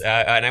these.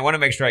 And I want to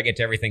make sure I get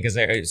to everything,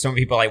 because some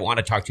people I want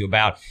to talk to you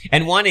about.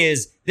 And one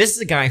is, this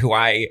is a guy who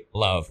I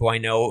love, who I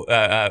know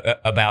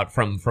about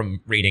from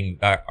reading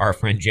our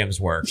friend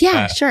Jim's work.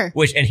 Yeah, sure.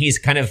 And he's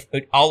kind of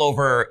all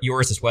over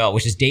yours as well,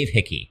 which is Dave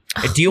Hickey.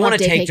 Do you want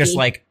to take just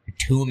like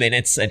 2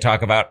 minutes and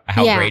talk about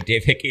how great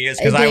Dave Hickey is?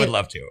 Because I would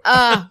love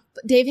to.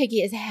 Dave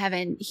Hickey is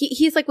heaven.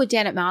 He's like with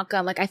Janet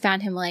Malcolm. Like, I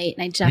found him late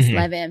and I just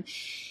love him.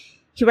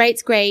 He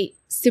writes great,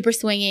 super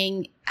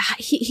swinging.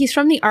 He's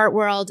from the art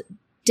world,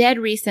 dead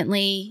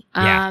recently.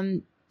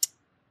 In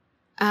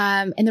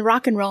the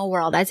rock and roll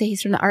world. I'd say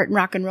he's from the art and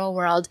rock and roll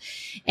world.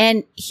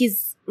 And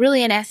he's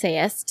really an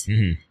essayist.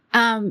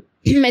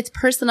 It's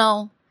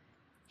personal.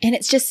 And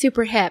it's just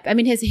super hip. I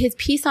mean, his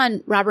piece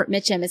on Robert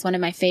Mitchum is one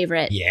of my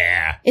favorite.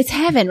 Yeah. It's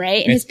heaven,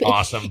 right? And it's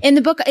awesome. In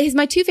the book,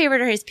 my two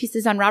favorite are his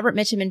pieces on Robert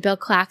Mitchum and Bill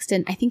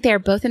Claxton. I think they are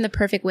both in the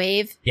Perfect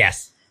Wave.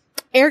 Yes.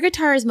 Air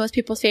Guitar is most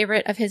people's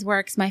favorite of his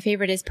works. My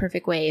favorite is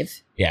Perfect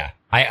Wave. Yeah.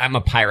 I'm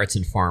a Pirates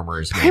and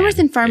Farmers man. Pirates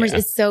and Farmers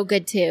is so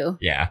good too.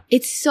 Yeah.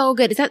 It's so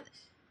good. Is that,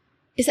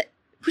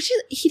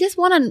 he does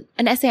one on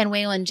an essay on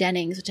Waylon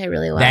Jennings, which I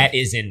really love.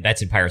 That's in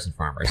Pirates and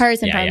Farmers.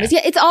 Pirates and Farmers. Yeah,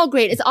 it's all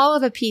great. It's all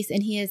of a piece,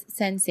 and he is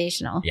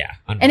sensational. Yeah.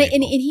 And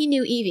he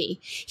knew Evie.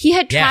 He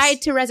had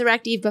tried to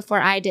resurrect Eve before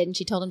I did, and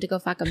she told him to go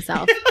fuck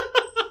himself.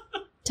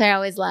 Which I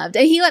always loved.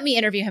 And he let me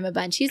interview him a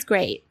bunch. He's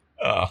great.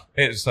 Oh,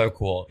 it's so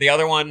cool. The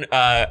other one,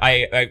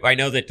 I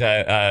know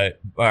that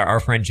our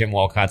friend Jim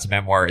Walcott's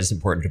memoir is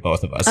important to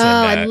both of us. Oh,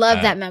 I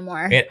love that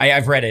memoir.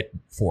 I've read it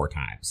 4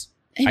 times.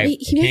 I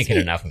can't get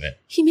enough of it.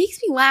 He makes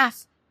me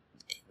laugh.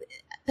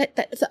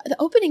 The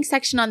opening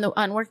section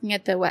on working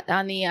at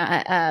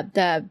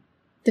the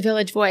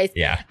Village Voice.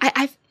 Yeah.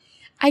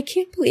 I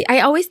can't believe, I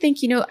always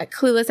think, you know,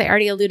 Clueless, I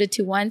already alluded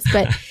to once,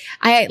 but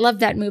I love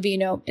that movie, you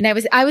know, and I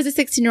was a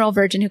 16-year-old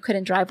virgin who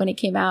couldn't drive when it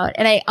came out.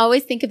 And I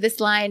always think of this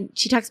line.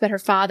 She talks about her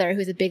father,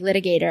 who's a big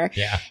litigator.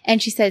 Yeah.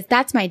 And she says,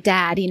 "That's my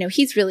dad. You know,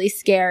 he's really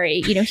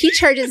scary. You know, he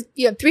charges,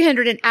 you know,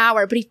 $300 an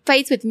hour, but he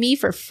fights with me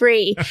for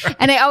free."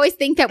 And I always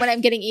think that when I'm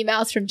getting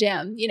emails from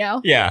Jim, you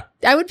know? Yeah.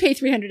 I would pay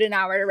 $300 an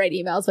hour to write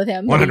emails with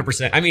him.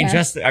 100%.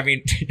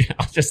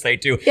 I'll just say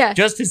too,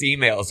 just his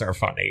emails are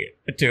funny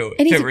to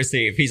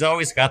receive. He's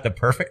always got the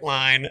perfect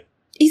line.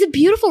 He's a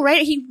beautiful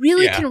writer. He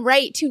really can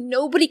write too.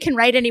 Nobody can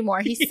write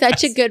anymore. He's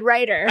such a good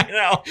writer. I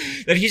know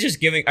that he's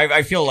just giving,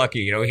 I feel lucky,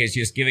 you know, he's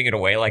just giving it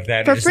away like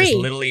that. For and free. This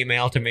little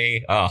email to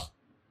me. Oh,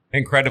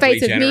 incredibly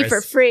Fights generous. with me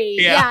for free.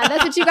 Yeah.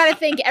 That's what you got to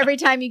think every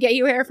time you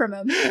hear from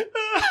him.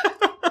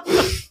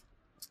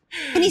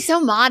 And he's so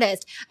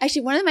modest.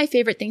 Actually, one of my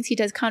favorite things he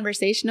does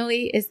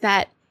conversationally is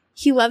that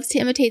he loves to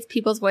imitate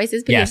people's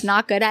voices, but Yes. he's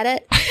not good at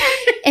it.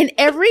 And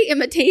every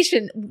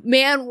imitation,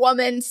 man,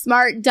 woman,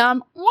 smart,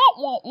 dumb, wah,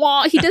 wah,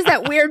 wah, he does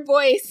that weird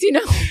voice, you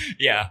know.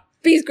 Yeah.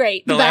 But he's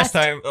great. The last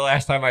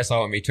time I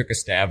saw him, he took a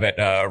stab at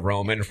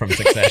Roman from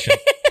Succession.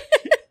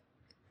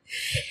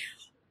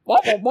 Wah,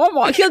 wah, wah,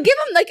 wah. He'll give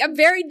him like a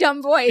very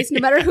dumb voice, no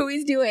matter who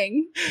he's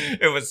doing.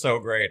 It was so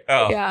great.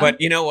 Oh, Yeah. but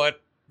you know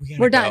what?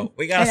 We're done.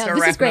 We gotta start This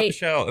is wrapping up the great.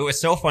 show. It was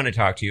so fun to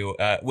talk to you.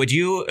 Would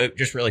you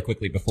just really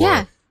quickly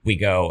before we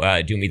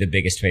go, do me the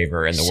biggest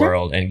favor in the Sure.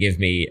 world and give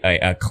me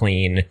a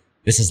clean?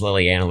 This is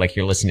Lili Anolik.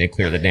 You're listening to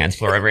Clear the Dance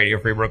Floor on Radio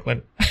Free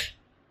Brooklyn.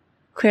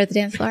 Clear the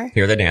dance floor.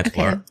 Clear the dance Okay.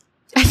 floor.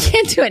 I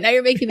can't do it. Now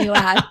you're making me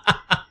laugh.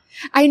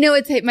 I know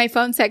it's my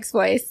phone sex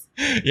voice.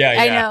 Yeah.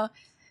 I know.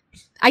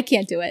 I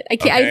can't do it. I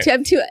can't. Okay.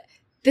 I'm too.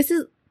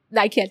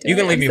 I can't do it. You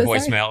can leave I'm me so a sorry.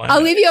 voicemail.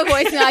 I'll leave you a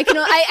voicemail.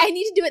 I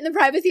need to do it in the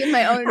privacy of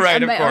my own, Right,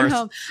 of of my own course.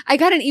 home. I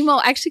got an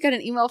email. Actually, got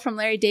an email from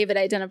Larry David.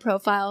 I'd done a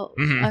profile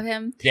of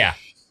him, Yeah.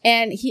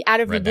 and he out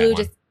of Read the that blue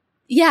one. just.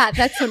 Yeah,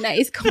 that's so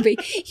nice, Colby.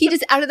 He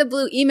just out of the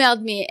blue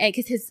emailed me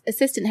because his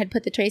assistant had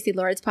put the Tracy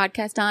Lords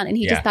podcast on, and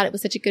he Yeah. just thought it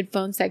was such a good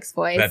phone sex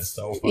voice. That's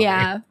so funny.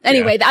 Yeah.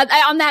 Anyway,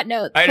 on that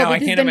note, I know. Colby, I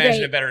this can't has been imagine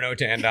great. a better note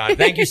to end on.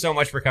 Thank you so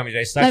much for coming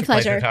today. Such My a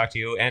pleasure pleasure. to talk to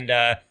you. And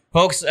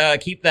folks,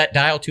 keep that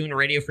dial tuned to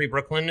Radio Free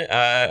Brooklyn.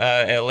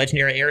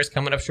 Legendary Air is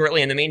coming up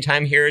shortly. In the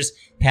meantime, here's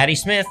Patty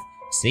Smith.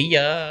 See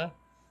ya.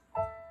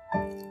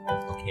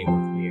 Okay, we're